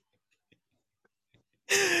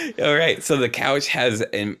 All right. So the couch has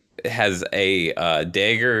a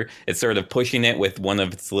dagger. It's sort of pushing it with one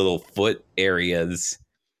of its little foot areas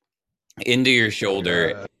into your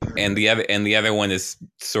shoulder, Uh, and the other one is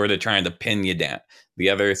sort of trying to pin you down. The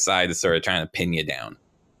other side is sort of trying to pin you down.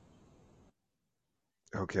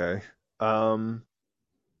 okay. Um.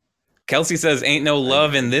 Kelsey says, "Ain't no I,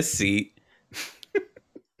 love in this seat."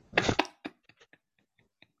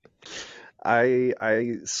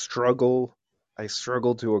 I struggle. I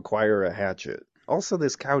struggle to acquire a hatchet. Also,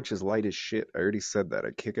 this couch is light as shit. I already said that.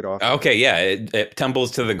 I kick it off. Okay, yeah, it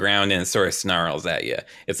tumbles to the ground and it sort of snarls at you.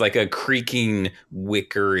 It's like a creaking,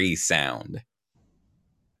 wickery sound.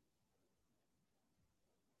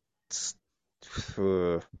 It's-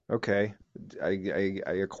 okay. I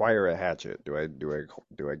acquire a hatchet. Do I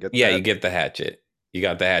get Yeah, you that? get the hatchet. You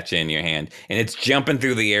got the hatchet in your hand, and it's jumping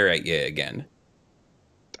through the air at you again.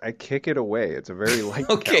 I kick it away. It's a very light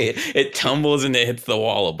Okay, couch. it tumbles and it hits the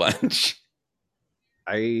wall a bunch.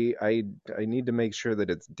 I I I need to make sure that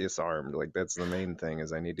it's disarmed. Like that's the main thing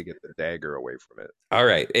is I need to get the dagger away from it. All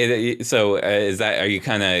right. So is that are you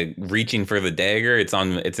kind of reaching for the dagger? It's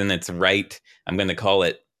in its right. I'm going to call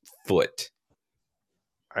it foot.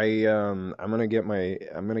 I'm gonna get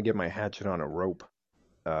my hatchet on a rope.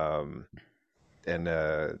 Um and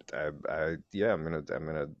yeah, I'm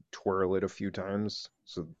gonna twirl it a few times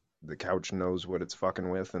so the couch knows what it's fucking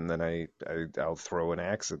with, and then I'll throw an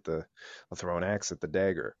axe at the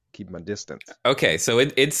dagger. Keep my distance. Okay, so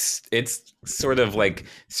it's sort of like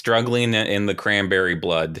struggling in the cranberry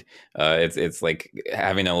blood. It's like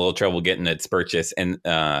having a little trouble getting its purchase, and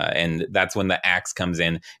that's when the axe comes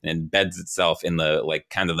in and embeds itself in the like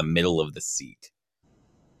kind of the middle of the seat.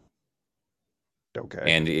 Okay.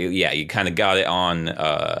 And yeah, you kind of got it on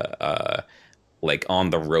like on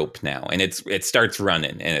the rope now, and it starts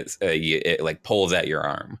running, and it like pulls at your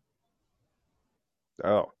arm.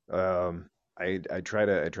 Oh, I try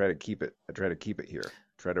to keep it. I try to keep it here.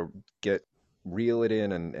 Try to get reel it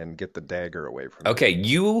in and get the dagger away from it. Okay,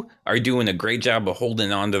 you are doing a great job of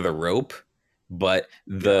holding onto the rope, but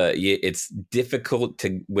Yeah. it's difficult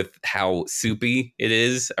to with how soupy it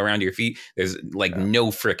is around your feet. There's like Yeah.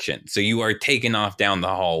 no friction, so you are taking off down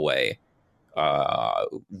the hallway, uh,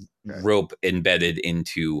 Okay. rope embedded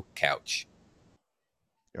into couch.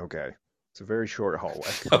 Okay. It's a very short hallway.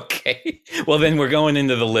 Okay. Well, then we're going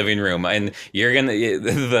into the living room, and you're gonna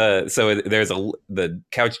the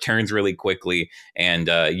couch turns really quickly, and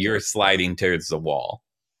you're sliding towards the wall.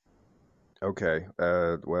 Okay.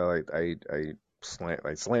 Well, I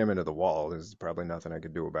slam into the wall. There's probably nothing I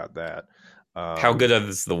could do about that. How good Um,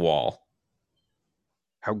 is the wall?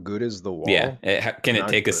 how good is the Yeah, wall? can it Not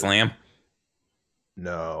take a good. slam?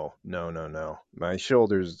 No, no, no, no. My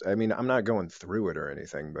shoulders, I mean, I'm not going through it or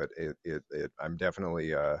anything, but I'm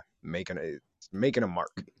definitely making a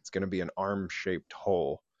mark. It's going to be an arm-shaped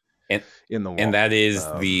hole And in the and wall. that is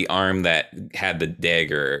Um, the arm that had the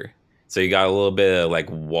dagger. So you got a little bit of like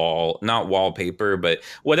not wallpaper, but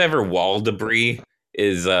whatever wall debris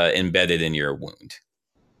is embedded in your wound.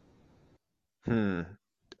 hmm.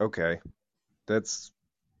 Okay. That's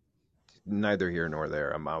neither here nor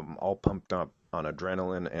there. I'm all pumped up on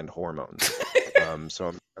adrenaline and hormones.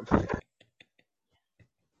 So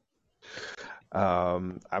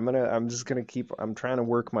I'm just gonna keep. I'm trying to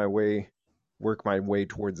work my way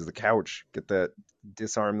towards the couch.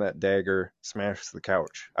 Disarm that dagger, smash the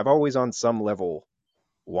couch. I've always on some level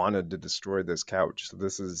wanted to destroy this couch. So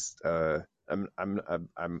this is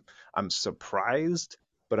I'm surprised,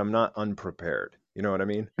 but I'm not unprepared. You know what I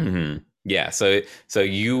mean? Hmm. Yeah. So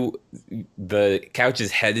the couch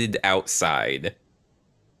is headed outside,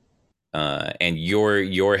 and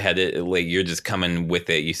you're headed like you're just coming with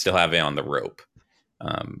it. You still have it on the rope.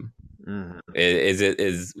 Um, Hmm.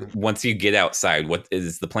 is once you get outside, what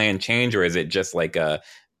is the plan change, or is it just like a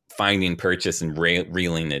finding purchase and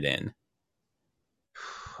reeling it in?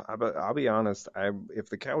 I'll be honest. If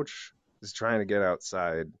the couch is trying to get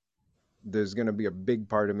outside, there's gonna be a big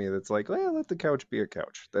part of me that's like, well, let the couch be a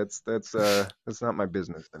couch. That's not my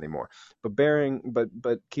business anymore.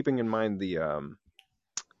 But keeping in mind the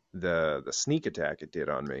sneak attack it did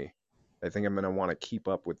on me, I think I'm gonna want to keep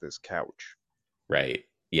up with this couch. Right.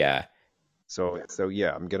 Yeah. So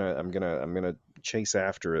yeah, I'm gonna chase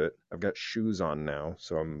after it. I've got shoes on now,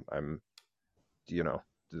 so I'm you know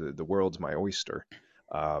the world's my oyster.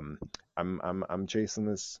 Um, I'm chasing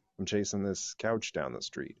this couch down the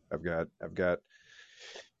street. I've got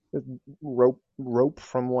rope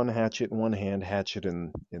from one hatchet in one hand, hatchet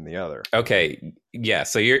in the other. Okay. Yeah.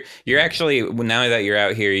 So you're actually now that you're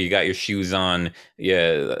out here, you got your shoes on.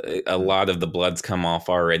 Yeah, a Mm, lot of the blood's come off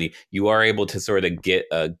already. You are able to sort of get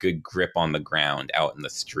a good grip on the ground out in the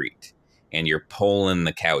street, and you're pulling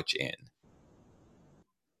the couch in.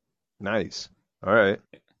 nice. All right.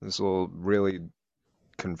 This will really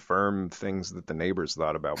confirm things that the neighbors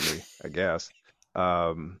thought about me, I guess.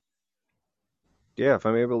 Um, yeah, if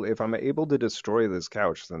I'm able to destroy this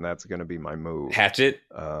couch, then that's going to be my move. Hatchet.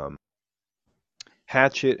 Um,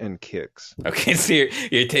 hatchet and kicks. Okay, so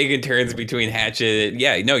you're taking turns between hatchet.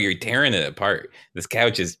 Yeah, no, you're tearing it apart. This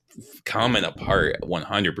couch is coming apart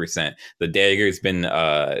 100%. The dagger's been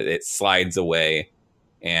it slides away,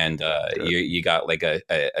 and Good. you got like a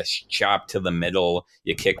chop to the middle.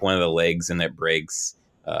 You kick one of the legs and it breaks.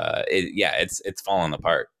 Yeah, it's falling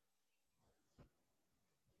apart.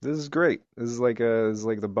 This is great. This is like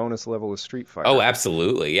the bonus level of Street Oh, Fighter.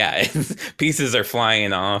 absolutely. Yeah. Pieces are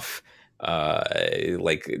flying off.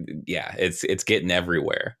 Like yeah, it's getting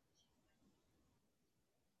everywhere.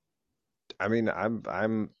 I mean,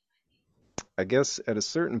 I guess at a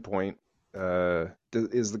certain point,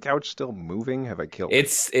 is the couch still moving? Have I killed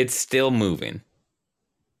it? It's still moving.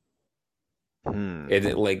 Hmm.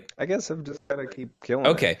 It like I guess I've just got to keep killing it.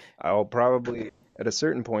 okay, I'll probably, at a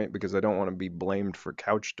certain point, because I don't want to be blamed for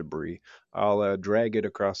couch debris, I'll drag it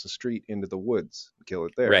across the street into the woods, kill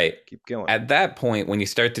it there. right. Keep killing it. At that point, when you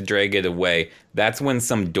start to drag it away, that's when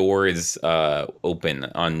some doors open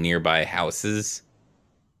on nearby houses.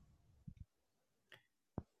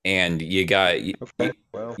 and you got Okay,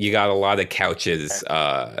 well, you got a lot of couches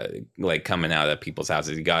like coming out of people's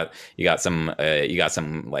houses. You got some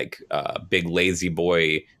like big lazy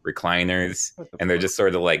boy recliners, what the and they're fuck? just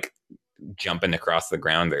sort of like jumping across the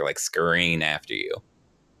ground. They're like scurrying after you.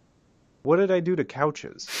 What did I do to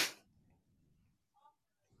couches?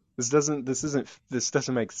 This doesn't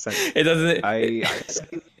make sense. It doesn't.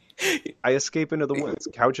 I escape into the woods.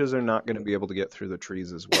 Couches are not going to be able to get through the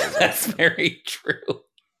trees as well as I That's can. very true.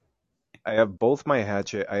 I have both my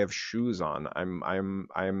hatchet. I have shoes on.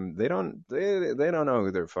 They don't know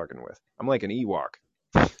who they're fucking with. I'm like an Ewok.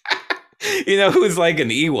 You know who's like an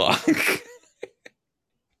Ewok?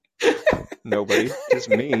 Nobody, just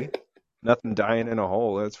me. Nothing dying in a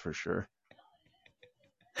hole, that's for sure.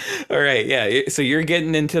 All right, yeah. So you're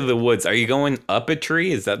getting into the woods. Are you going up a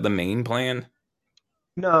tree? Is that the main plan?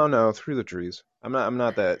 No, no, through the trees. I'm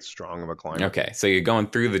not that strong of a climber. Okay, so you're going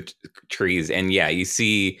through the trees, and yeah, you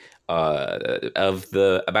see of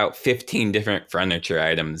the about 15 different furniture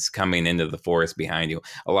items coming into the forest behind you.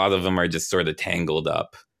 A lot of them are just sort of tangled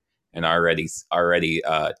up and already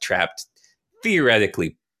trapped,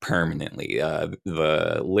 theoretically permanently.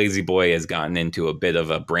 The lazy boy has gotten into a bit of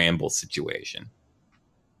a bramble situation.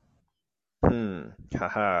 Ha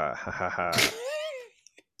ha ha ha ha.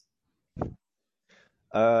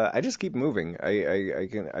 I just keep moving.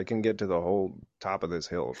 I can get to the whole top of this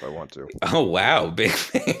hill if I want to. Oh wow, big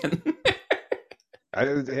fan.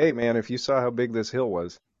 Hey man, if you saw how big this hill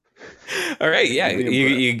was, All right, yeah, you'd be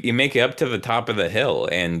impressed. you make it up to the top of the hill,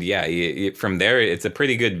 and yeah, from there it's a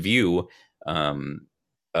pretty good view um,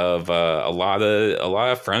 of a lot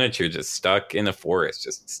of furniture just stuck in a forest,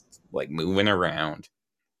 just like moving around.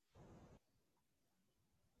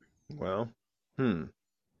 Well, hmm.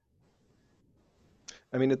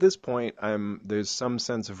 I mean, at this point, there's some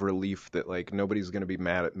sense of relief that like nobody's gonna be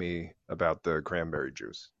mad at me about the cranberry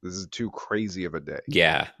juice. This is too crazy of a day.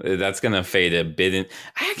 Yeah, that's gonna fade a bit.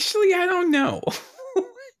 Actually, I don't know.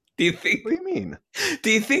 do you think? What do you mean?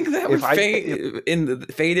 Do you think that would If I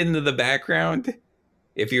if fade into the background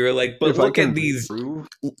if you were like, but if I look at can these prove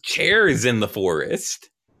chairs in the forest?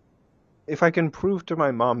 if I can prove to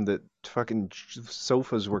my mom that fucking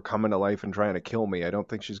sofas were coming to life and trying to kill me, I don't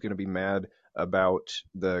think she's gonna be mad about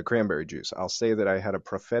the cranberry juice. I'll say that I had a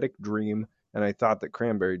prophetic dream and I thought that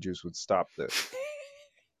cranberry juice would stop this.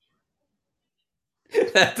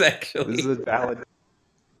 That's This is actually a valid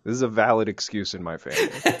this is a valid excuse in my family.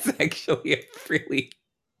 that's actually a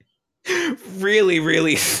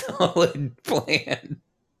really solid plan.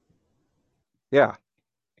 Yeah,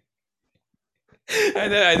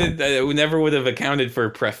 I never would have accounted for a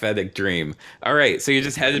prophetic dream. All right, so you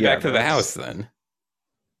just headed yeah, back to the that's house then.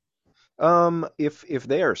 if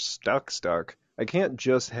they are stuck, I can't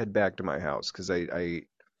just head back to my house because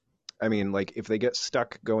I mean like if they get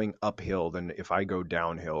stuck going uphill, then if I go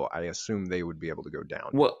downhill, I assume they would be able to go downhill.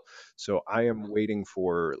 Well, So I am waiting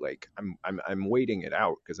for like I'm waiting it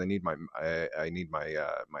out because I need my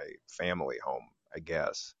family home, I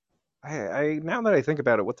guess. I now that I think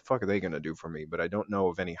about it, what the fuck are they gonna do for me? But I don't know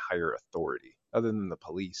of any higher authority other than the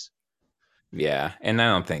police. yeah, and I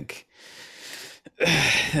don't think.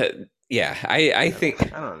 Yeah, I Yeah, think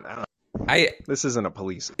I don't. I This isn't a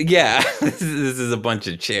police. yeah, this is a bunch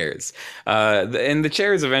of chairs. And the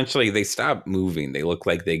chairs eventually they stop moving. They look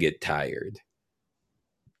like they get tired.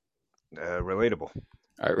 Relatable.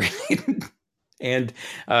 All right. And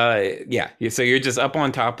yeah, so you're just up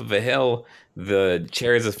on top of a hill. The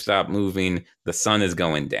chairs have stopped moving. The sun is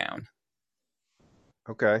going down.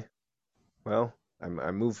 Okay. Well,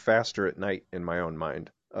 I move faster at night in my own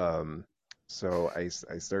mind. So I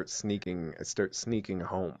start sneaking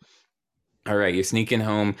home. All right, you're sneaking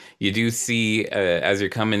home. You do see as you're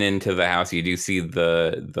coming into the house, you do see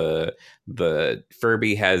the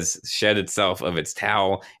Furby has shed itself of its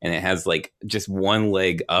towel, and it has like just one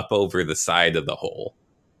leg up over the side of the hole.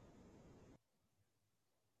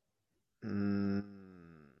 Mm,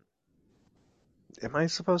 am I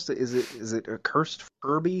supposed to? Is it a cursed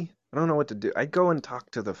Furby? I don't know what to do. I go and talk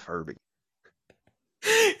to the Furby.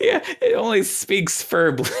 Yeah, it only speaks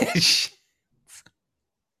Furblish.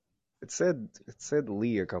 It said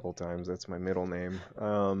Lee a couple times. That's my middle name.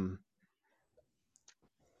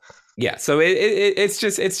 Yeah, so it's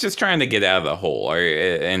just trying to get out of the hole,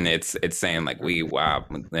 and it's saying like we wow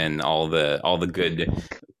and all the good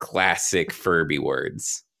classic Furby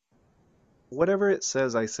words. Whatever it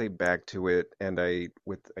says, I say back to it, and I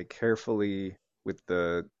carefully with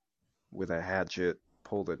the with a hatchet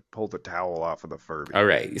pull the towel off of the Furby. All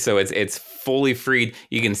right, so it's fully freed.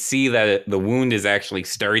 You can see that the wound is actually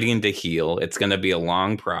starting to heal. It's going to be a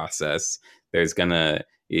long process. There's gonna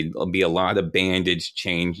It'll be a lot of bandage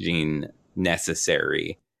changing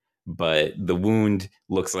necessary, but the wound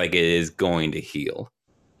looks like it is going to heal.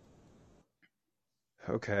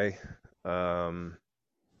 Okay. I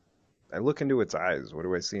look into its eyes. What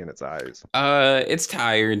do I see in its eyes? It's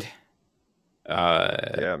tired.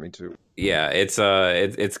 Yeah, me too. Yeah, it's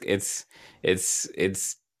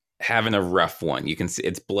having a rough one. You can see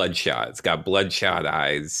it's bloodshot. It's got bloodshot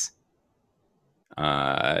eyes.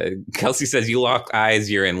 Kelsey says you lock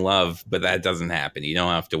eyes, you're in love, but that doesn't happen. You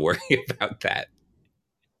don't have to worry about that.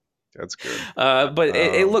 That's good. But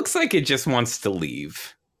it looks like it just wants to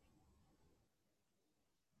leave.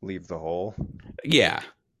 Leave the hole. Yeah.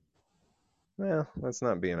 Well, let's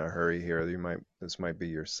not be in a hurry here. This might be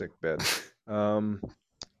your sick bed.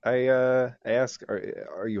 I ask,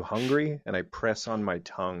 are you hungry? And I press on my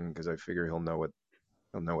tongue because I figure he'll know what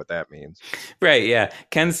that means. Right, yeah.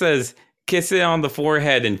 Ken says, kiss it on the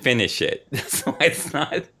forehead and finish it. So it's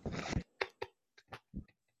not.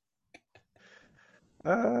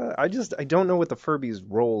 I don't know what the Furby's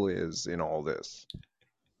role is in all this,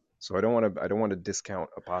 so I don't want to discount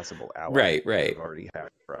a possible ally. Right. I've already had.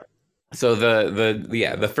 Right. So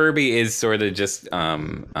the Furby is sort of just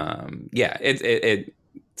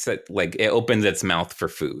it's like it opens its mouth for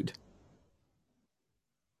food.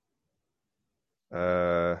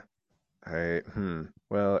 Well,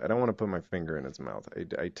 I don't want to put my finger in its mouth.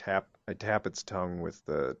 I tap its tongue with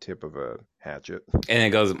the tip of a hatchet. And it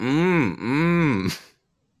goes, mmm.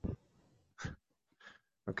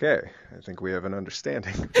 Okay, I think we have an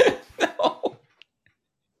understanding. No,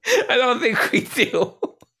 I don't think we do.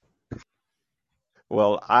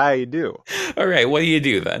 Well, I do. All right, what do you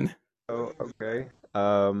do then? Oh, okay.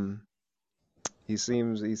 He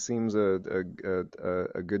seems a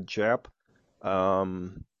good chap. I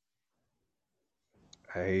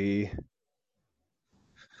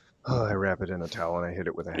wrap it in a towel and I hit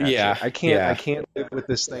it with a hatchet. Yeah, I can't live with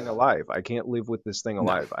this thing alive. I can't live with this thing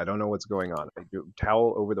alive. No. I don't know what's going on. I do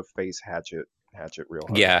towel over the face, hatchet real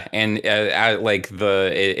hard. Yeah, and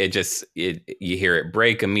you hear it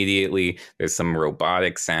break immediately. There's some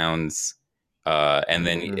robotic sounds, and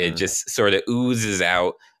then it just sort of oozes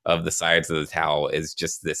out of the sides of the towel. Is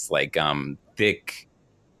just this like thick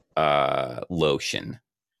lotion.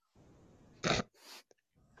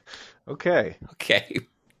 Okay.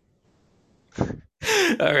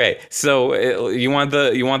 All right. So you want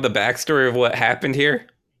the backstory of what happened here?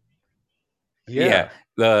 Yeah.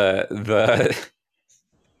 The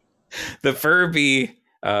Furby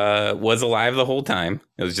was alive the whole time.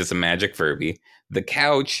 It was just a magic Furby. The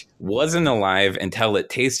couch wasn't alive until it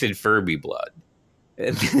tasted Furby blood.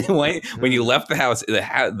 When you left the house,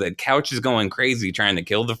 the couch is going crazy trying to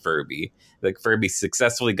kill the Furby. The Furby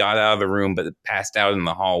successfully got out of the room, but passed out in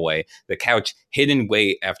the hallway. The couch hid in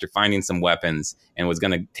wait after finding some weapons and was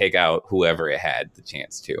going to take out whoever it had the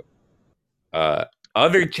chance to.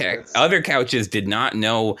 Other couches did not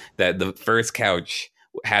know that the first couch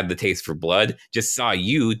had the taste for blood, just saw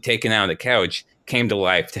you taking out a couch, came to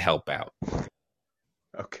life to help out.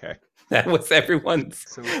 Okay. That was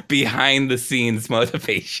everyone's behind the scenes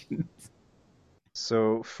motivation.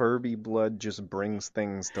 So Furby blood just brings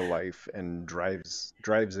things to life and drives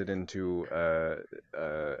it into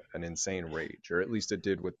an insane rage, or at least it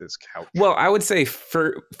did with this couch. Well, I would say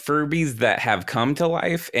Furbies that have come to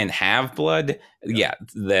life and have blood,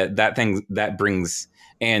 that brings.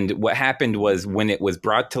 And what happened was when it was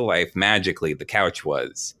brought to life magically, the couch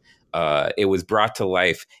was. It was brought to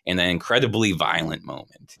life in an incredibly violent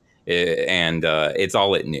moment, and it's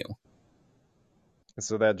all it knew.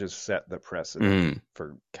 So that just set the precedent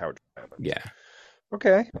for couch violence. Yeah.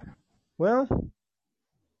 Okay. Well,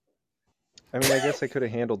 I mean, I guess I could have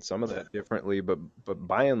handled some of that differently, but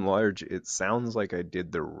by and large, it sounds like I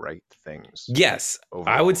did the right things. Yes.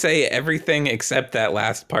 Overall. I would say everything except that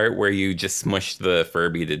last part where you just smushed the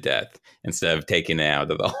Furby to death instead of taking it out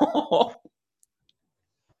of the hole.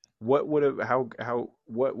 What would I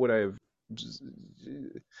have?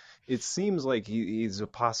 It seems like he's a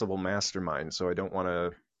possible mastermind, so I don't want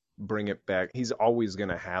to bring it back. He's always going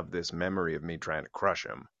to have this memory of me trying to crush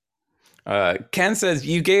him. Ken says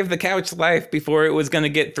you gave the couch life before it was going to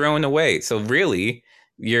get thrown away. So really,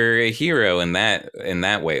 you're a hero in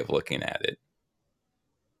that way of looking at it.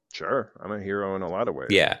 Sure, I'm a hero in a lot of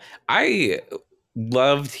ways. Yeah, I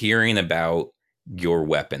loved hearing about your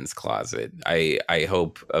weapons closet. I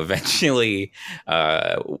hope eventually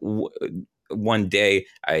one day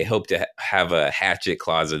I hope to have a hatchet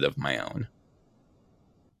closet of my own.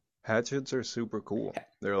 Hatchets are super cool.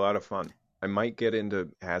 They're a lot of fun. I might get into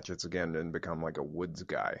hatchets again and become like a woods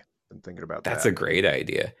guy. Been thinking about That's that. a great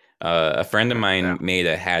idea. A friend of mine made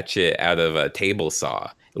a hatchet out of a table saw.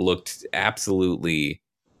 It looked absolutely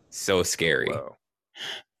so scary. Whoa.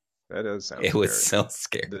 That does sound It scary. was so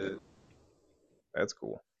scary. That's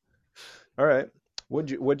cool. All right.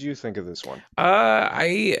 What'd you think of this one?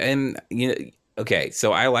 I am, okay,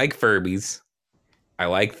 so I like Furbies.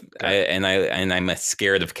 Okay. And I'm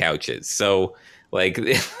scared of couches. So like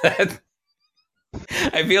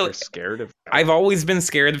I feel You're scared of I've always been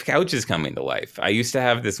scared of couches coming to life. I used to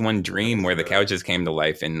have this one dream where the couches came to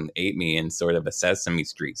life and ate me in sort of a Sesame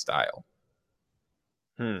Street style.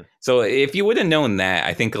 So if you would have known that,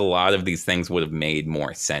 I think a lot of these things would have made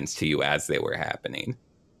more sense to you as they were happening.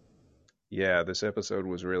 Yeah, this episode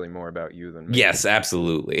was really more about you than me. Yes,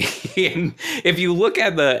 absolutely. if you look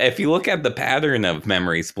at the pattern of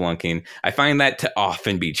memory spelunking, I find that to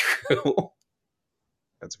often be true.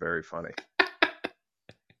 That's very funny.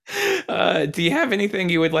 Do you have anything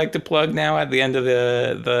you would like to plug now at the end of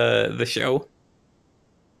the show?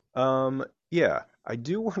 Yeah, I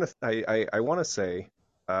do want to. I want to say,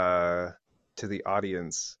 to the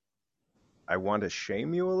audience, I want to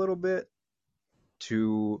shame you a little bit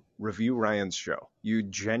to review Ryan's show. You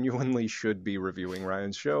genuinely should be reviewing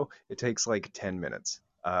Ryan's show. It takes like 10 minutes.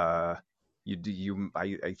 I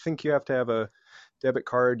think you have to have a debit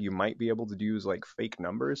card. You might be able to use like fake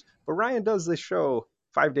numbers, but Ryan does this show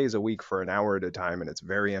 5 days a week for an hour at a time, and it's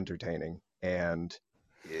very entertaining. And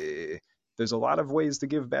there's a lot of ways to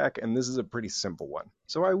give back, and this is a pretty simple one.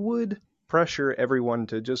 So I would pressure everyone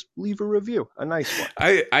to just leave a review, a nice one.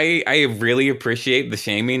 I really appreciate the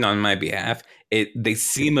shaming on my behalf. They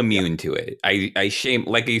seem immune to it. I shame,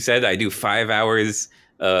 like you said, I do 5 hours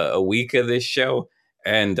a week of this show,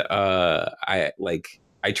 and I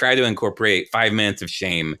try to incorporate 5 minutes of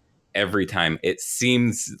shame every time. It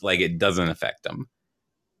seems like it doesn't affect them.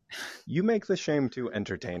 You make the shame too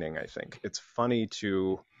entertaining, I think. It's funny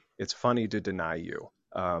to deny you.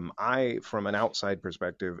 I, from an outside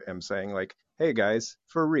perspective, am saying like, hey guys,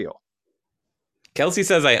 for real. Kelsey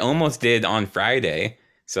says I almost did on Friday,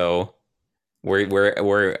 so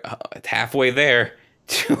we're halfway there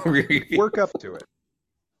to review. Work up to it.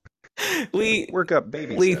 Lee, work up,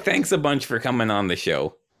 baby. Lee, thanks a bunch for coming on the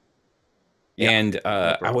show. Yeah, and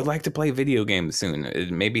no I would like to play video games soon.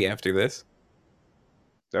 Maybe after this.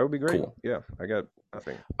 That would be great. Cool. Yeah, I got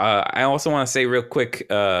nothing. I also want to say real quick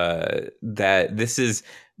that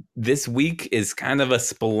this week is kind of a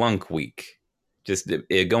Spelunk week. Just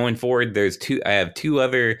going forward, I have 2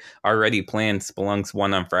 other already planned Spelunks,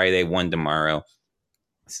 one on Friday, one tomorrow.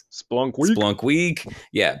 Splunk week.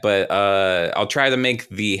 Yeah, but I'll try to make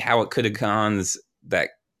the How It Coulda Cons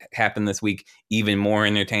that happened this week even more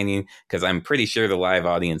entertaining, because I'm pretty sure the live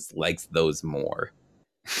audience likes those more.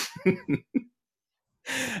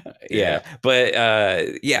 Yeah, but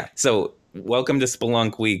yeah, so welcome to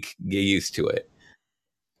Spelunk week. Get used to it.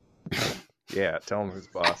 Yeah, tell him who's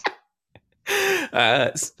boss.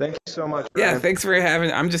 Thank you so much, Brian. Yeah, thanks for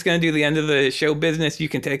having. I'm just gonna do the end of the show business. You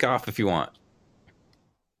can take off if you want.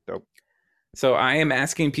 Dope. So I am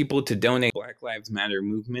asking people to donate Black Lives Matter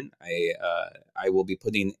movement. I will be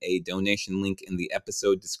putting a donation link in the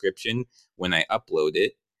episode description when I upload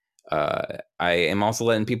it. I am also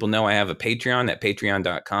letting people know I have a Patreon at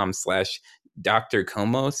patreon.com/Dr.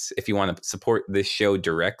 Komos. If you want to support this show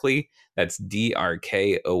directly, that's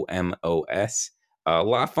DRKOMOS. A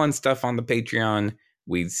lot of fun stuff on the Patreon.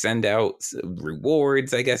 We send out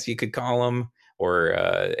rewards, I guess you could call them, or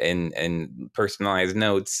and personalized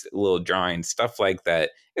notes, little drawings, stuff like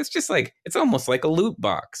that. It's just like, it's almost like a loot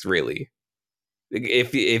box, really.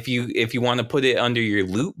 If you want to put it under your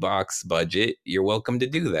loot box budget, you're welcome to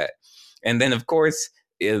do that. And then, of course,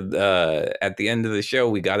 at the end of the show,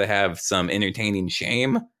 we got to have some entertaining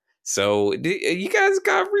shame. So you guys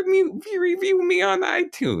got to review me on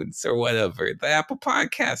iTunes or whatever, the Apple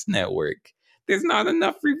Podcast Network. There's not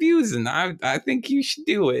enough reviews, and I think you should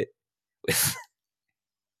do it.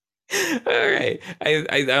 All right,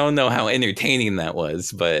 I don't know how entertaining that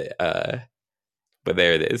was, but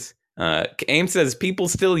there it is. Aim says people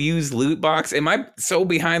still use loot box. Am I so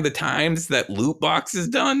behind the times that loot box is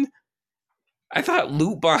done? I thought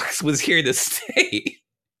loot box was here to stay.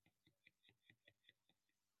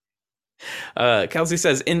 Kelsey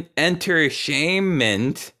says enter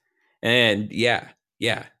shamement, and yeah,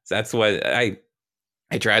 that's what I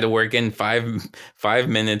try to work in 5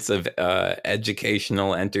 minutes of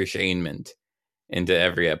educational entertainment into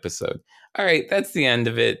every episode. All right, that's the end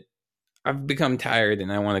of it. I've become tired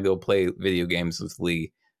and I want to go play video games with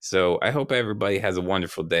Lee. So I hope everybody has a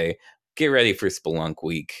wonderful day. Get ready for Spelunk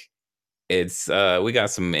week. It's we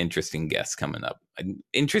got some interesting guests coming up.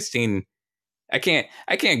 Interesting I can't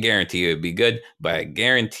guarantee it'd be good, but I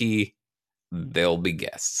guarantee there'll be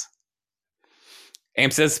guests.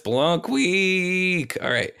 Aim says Splunk Week. All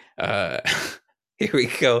right. Here we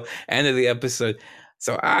go. End of the episode.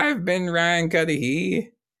 So I've been Ryan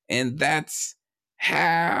Cudahy, and that's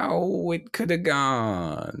how it could have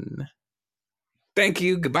gone. Thank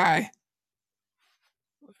you. Goodbye.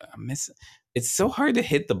 It's so hard to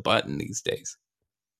hit the button these days.